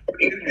 Yeah.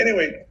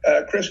 Anyway,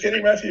 Chris,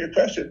 getting back to your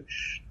question,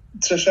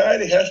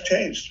 society has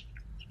changed.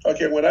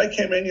 Okay, when I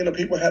came in,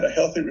 people had a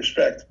healthy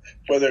respect,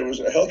 whether it was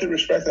a healthy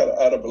respect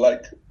out of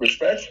like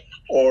respect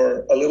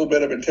or a little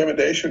bit of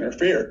intimidation or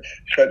fear.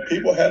 But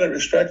people had a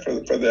respect for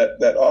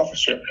that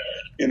officer,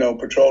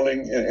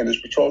 patrolling in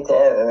his patrol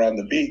car or on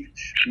the beat.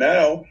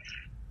 Now,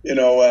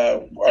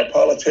 our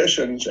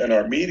politicians and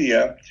our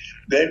media,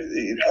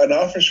 an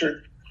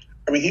officer,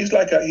 he's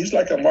like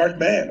a marked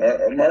man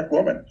or a marked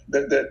woman.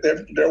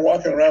 They're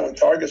walking around with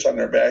targets on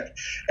their back,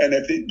 and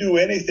if they do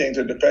anything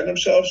to defend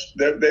themselves,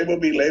 they will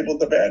be labeled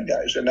the bad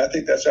guys. And I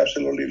think that's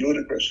absolutely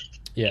ludicrous.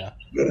 Yeah,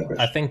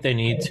 I think they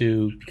need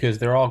to, because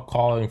they're all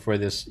calling for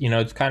this.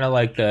 It's kind of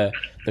like the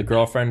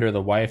girlfriend or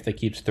the wife that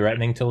keeps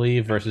threatening to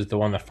leave versus the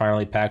one that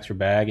finally packs her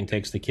bag and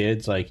takes the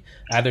kids. Like,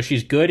 either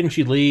she's good and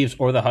she leaves,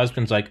 or the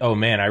husband's like, oh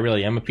man, I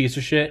really am a piece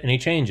of shit, and he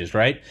changes,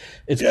 right?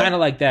 It's kind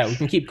of like that. We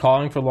can keep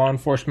calling for law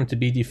enforcement to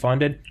be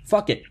defunded.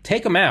 Fuck it.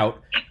 Take them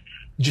out.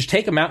 Just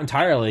take them out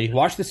entirely,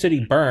 watch the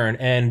city burn,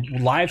 and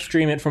live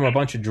stream it from a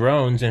bunch of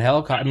drones and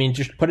helicopters.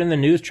 Just put in the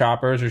news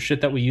choppers or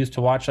shit that we use to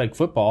watch, like,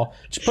 football.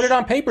 Just put it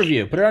on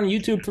pay-per-view. Put it on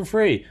YouTube for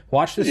free.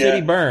 Watch the city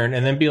burn,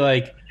 and then be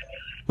like,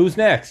 who's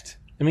next?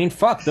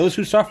 Fuck. Those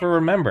who suffer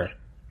remember.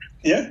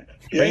 Yeah.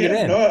 Bring it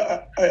in.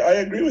 No, I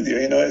agree with you.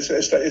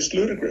 It's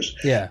ludicrous.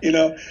 Yeah. You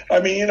know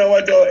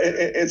what though?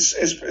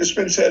 It's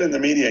been said in the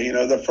media.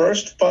 The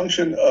first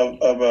function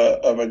of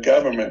a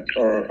government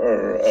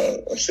or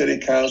a city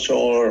council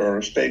or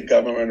a state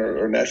government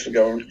or national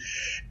government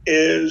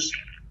is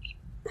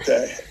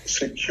to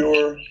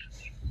secure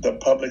the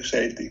public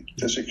safety,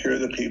 to secure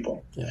the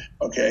people. Yeah.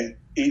 Okay,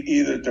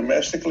 either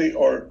domestically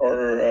or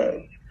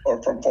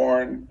from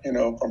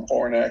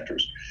foreign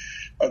actors.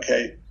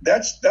 Okay,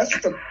 that's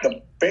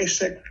the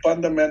basic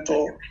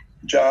fundamental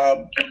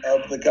job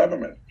of the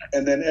government,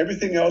 and then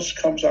everything else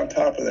comes on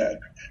top of that.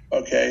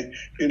 Okay,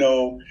 you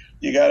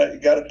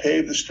gotta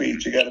pave the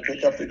streets, you gotta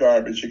pick up the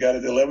garbage, you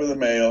gotta deliver the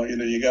mail.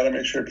 You gotta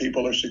make sure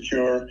people are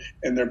secure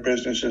in their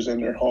businesses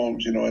and their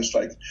homes. It's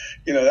like,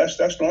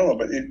 that's normal.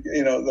 But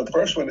the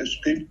first one is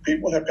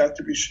people have got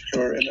to be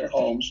secure in their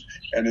homes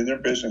and in their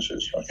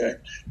businesses. Okay,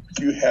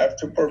 you have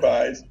to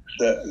provide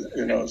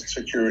the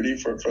security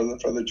for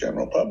the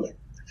general public.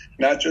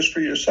 Not just for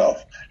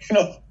yourself,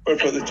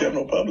 but for the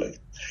general public.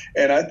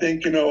 And I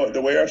think,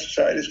 the way our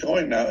society is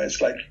going now,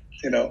 it's like,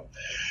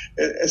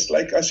 it's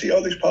like I see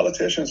all these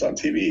politicians on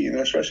TV,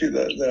 especially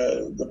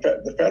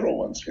the federal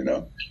ones,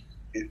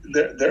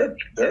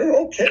 they're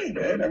okay,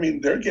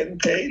 man. They're getting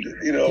paid,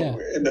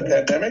 in the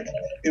pandemic,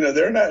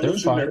 they're not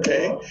losing their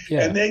pay,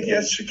 and they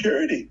get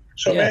security.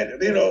 So, man,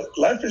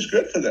 life is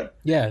good for them.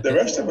 Yeah. The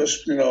rest of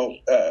us,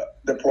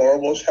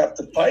 deplorables have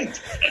to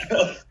fight.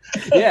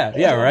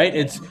 Yeah, right.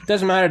 It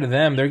doesn't matter to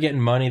them. They're getting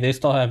money. They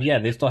still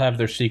have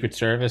their Secret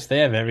Service. They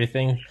have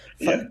everything.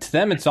 Yeah. To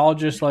them, it's all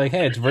just like,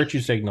 hey, it's virtue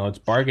signal. It's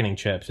bargaining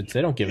chips.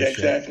 They don't give a shit.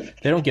 Exactly.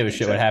 They don't give a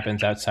shit what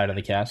happens outside of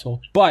the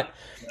castle. But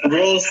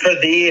rules for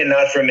thee and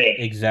not for me.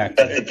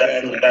 Exactly.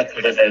 That's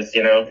what it is.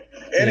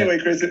 Anyway,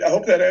 Chris, I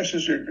hope that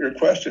answers your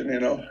question.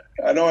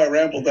 I know I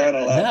rambled on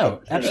a lot.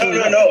 No,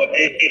 absolutely. No.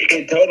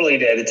 It totally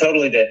did. It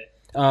totally did.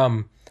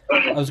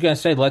 I was gonna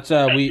say, let's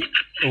we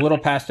a little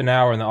past an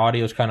hour and the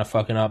audio's kind of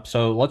fucking up,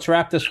 so let's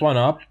wrap this one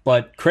up.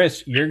 But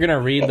Chris, you're gonna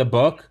read the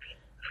book,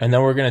 and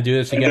then we're gonna do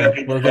this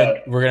again.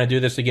 We're gonna do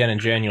this again in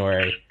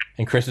January,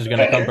 and Chris is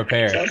gonna come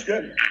prepared. Sounds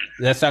good.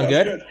 Does that sound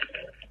good?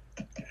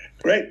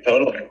 Great.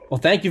 Totally. Well,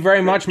 thank you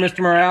very much, Mr.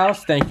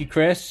 Mireles. Thank you,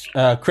 Chris.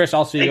 Chris,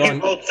 I'll see you Thank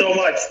you both so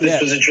much.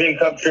 This was a dream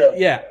come true.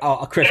 Yeah,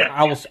 Chris,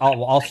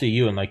 I'll see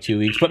you in like 2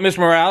 weeks. But Mr.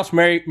 Mireles,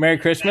 Merry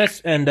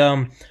Christmas,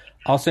 and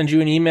I'll send you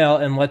an email,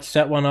 and let's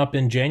set one up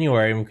in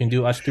January, and we can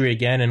do us three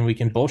again, and we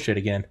can bullshit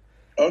again.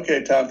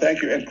 Okay, Tom,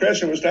 thank you. And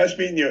Chris, it was nice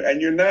meeting you.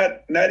 And you're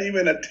not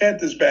even a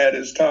tenth as bad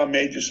as Tom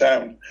made you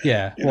sound.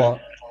 Yeah.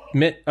 Well,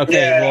 now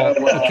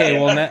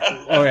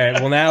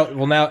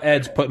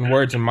Ed's putting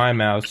words in my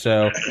mouth,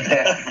 so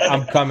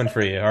I'm coming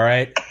for you. All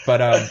right,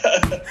 but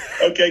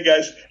okay,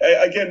 guys.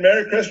 Again,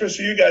 Merry Christmas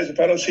to you guys. If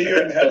I don't see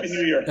you, and Happy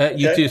New Year.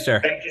 You too, sir.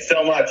 Thank you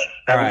so much.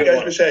 All right, you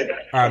guys be safe.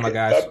 All right, my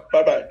guys.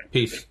 Bye-bye.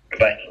 Peace.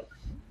 Bye.